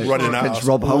wing. just And been running out. It's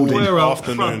Rob Holding. We're out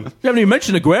Afternoon. You haven't even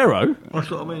mentioned Aguero. That's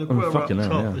what I mean. Oh, fucking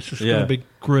Up hell, top. yeah. It's just Yeah. going to be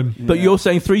grim. But you're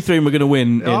saying 3-3 and we're going to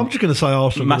win. I'm just going to say Arsenal are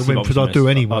going to Massive win because I do optimist.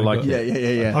 anyway. I like but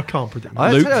it. Yeah. I can't predict.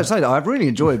 I Luke? have to say that I've really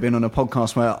enjoyed being on a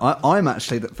podcast where I'm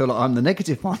actually feel like I'm the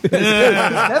negative one. It's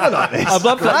never like this. I've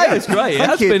loved that. Yeah, it's great. It Thank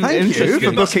has you, been thank you interesting. for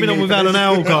You must have booking been on me with for Alan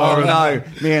this. Algar. No,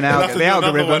 me and We'll have to the do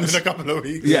another one in algorithms. a couple of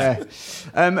weeks.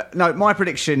 Yeah. No, my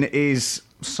prediction is,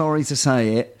 sorry to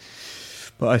say it,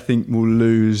 but I think we'll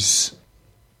lose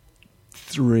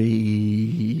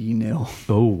 3-0.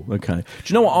 Oh, okay. Do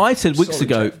you know what I said weeks Sorry,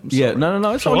 ago? Jeff, I'm Yeah, sorry.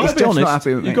 no. It's all right. Jeff's Be not honest.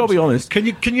 happy with me. You've got to be honest.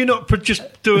 Can you not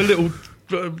just do a little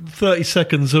 30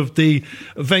 seconds of the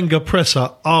Wenger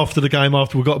presser after the game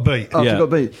after we got beat? Oh, Yeah. Got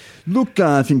beat. Look,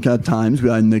 I think at times we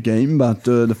are in the game, but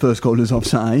the first goal is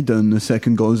offside, and the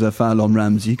second goal is a foul on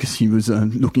Ramsey because he was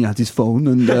looking at his phone.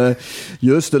 And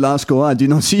yes, the last goal, I did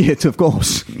not see it, of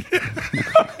course.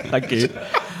 Thank you.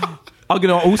 I'm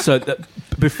going to also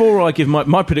before I give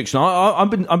my prediction, I've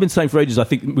been saying for ages I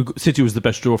think City was the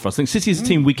best draw for us. I think City is a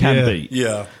team we can beat.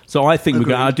 Yeah. So I think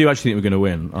I do actually think we're going to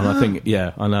win, and I think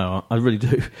I know I really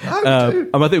do. I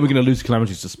think we're going to lose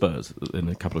calamities to Spurs in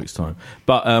a couple of weeks' time,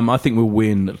 but I think we'll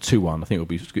win 2-1. I think it'll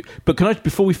be good. But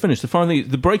before we finish,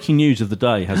 the breaking news of the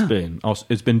day has been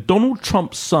Donald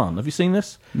Trump's son. Have you seen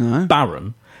this? No.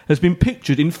 Barron has been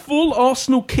pictured in full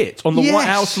Arsenal kit on the White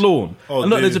House lawn. Oh, and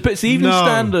look, there's a bit. The Evening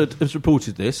Standard has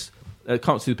reported this.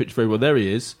 Can't see the picture very well. There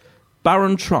he is,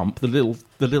 Barron Trump, the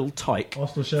little tyke,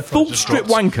 full strip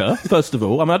wanker. First of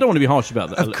all, I mean, I don't want to be harsh about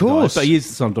that. Of course, but he is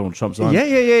the son of Donald Trump's son.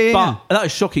 Yeah. But that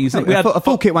is shocking, isn't it? A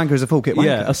full kit wanker is a full kit wanker.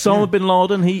 Yeah, Osama bin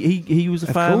Laden. He was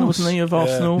a fan, wasn't he, of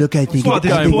Arsenal? Look, I think it's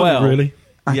going well. Really.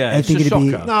 I think it'd be.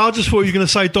 No, I just thought you were going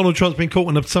to say Donald Trump's been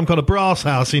caught in some kind of brass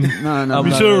house in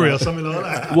Missouri or something like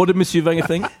that. What did Monsieur Wenger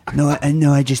think? No,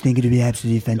 I just think it'd be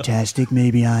absolutely fantastic.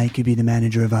 Maybe I could be the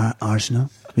manager of Arsenal.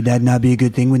 Would that not be a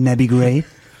good thing? Wouldn't that be great?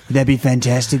 Would that be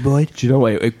fantastic, Boyd? Do you know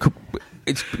what? It'd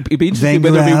be interesting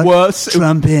whether it'd be worse.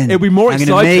 Trump in. It'd be more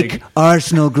exciting. I'm going to make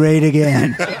Arsenal great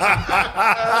again.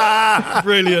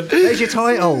 Brilliant. There's your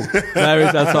title. There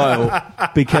is our title.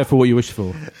 Be careful what you wish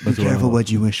for. Be careful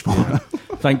what you wish for.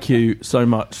 Thank you so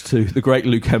much to the great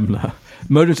Luke Hemler.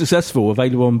 Modern Successful,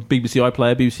 available on BBC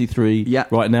iPlayer, BBC Three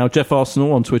right now. Jeff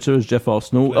Arsenal on Twitter as Jeff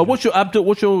Arsenal. What's your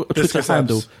Twitter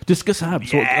handle? Discus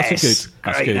Abs. Yes,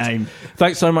 that's good. Great name.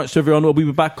 Thanks so much to everyone. We'll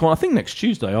be back on, I think, next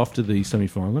Tuesday after the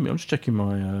semi-final. I'm just checking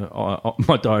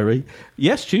my diary.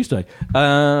 Yes, Tuesday.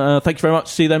 Thank you very much.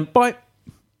 See you then. Bye.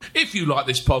 If you like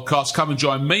this podcast, come and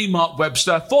join me, Mark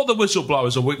Webster, for The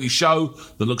Whistleblowers, a weekly show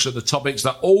that looks at the topics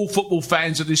that all football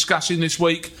fans are discussing this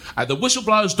week at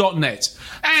thewhistleblowers.net.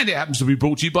 And it happens to be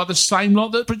brought to you by the same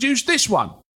lot that produced this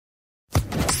one.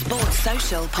 Sports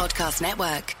Social Podcast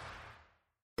Network.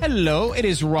 Hello, it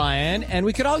is Ryan, and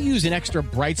we could all use an extra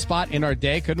bright spot in our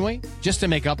day, couldn't we? Just to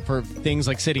make up for things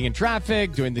like sitting in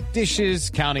traffic, doing the dishes,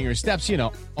 counting your steps,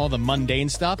 all the mundane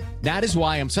stuff. That is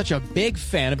why I'm such a big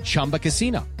fan of Chumba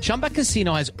Casino. Chumba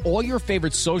Casino has all your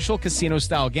favorite social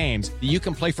casino-style games that you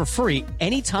can play for free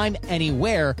anytime,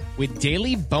 anywhere with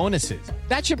daily bonuses.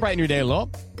 That should brighten your day a little.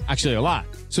 Actually, a lot.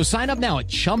 So sign up now at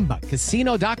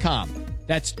ChumbaCasino.com.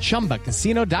 That's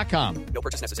ChumbaCasino.com. No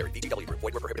purchase necessary. VGW Group.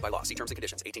 Void where prohibited by law. See terms and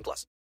conditions. 18+.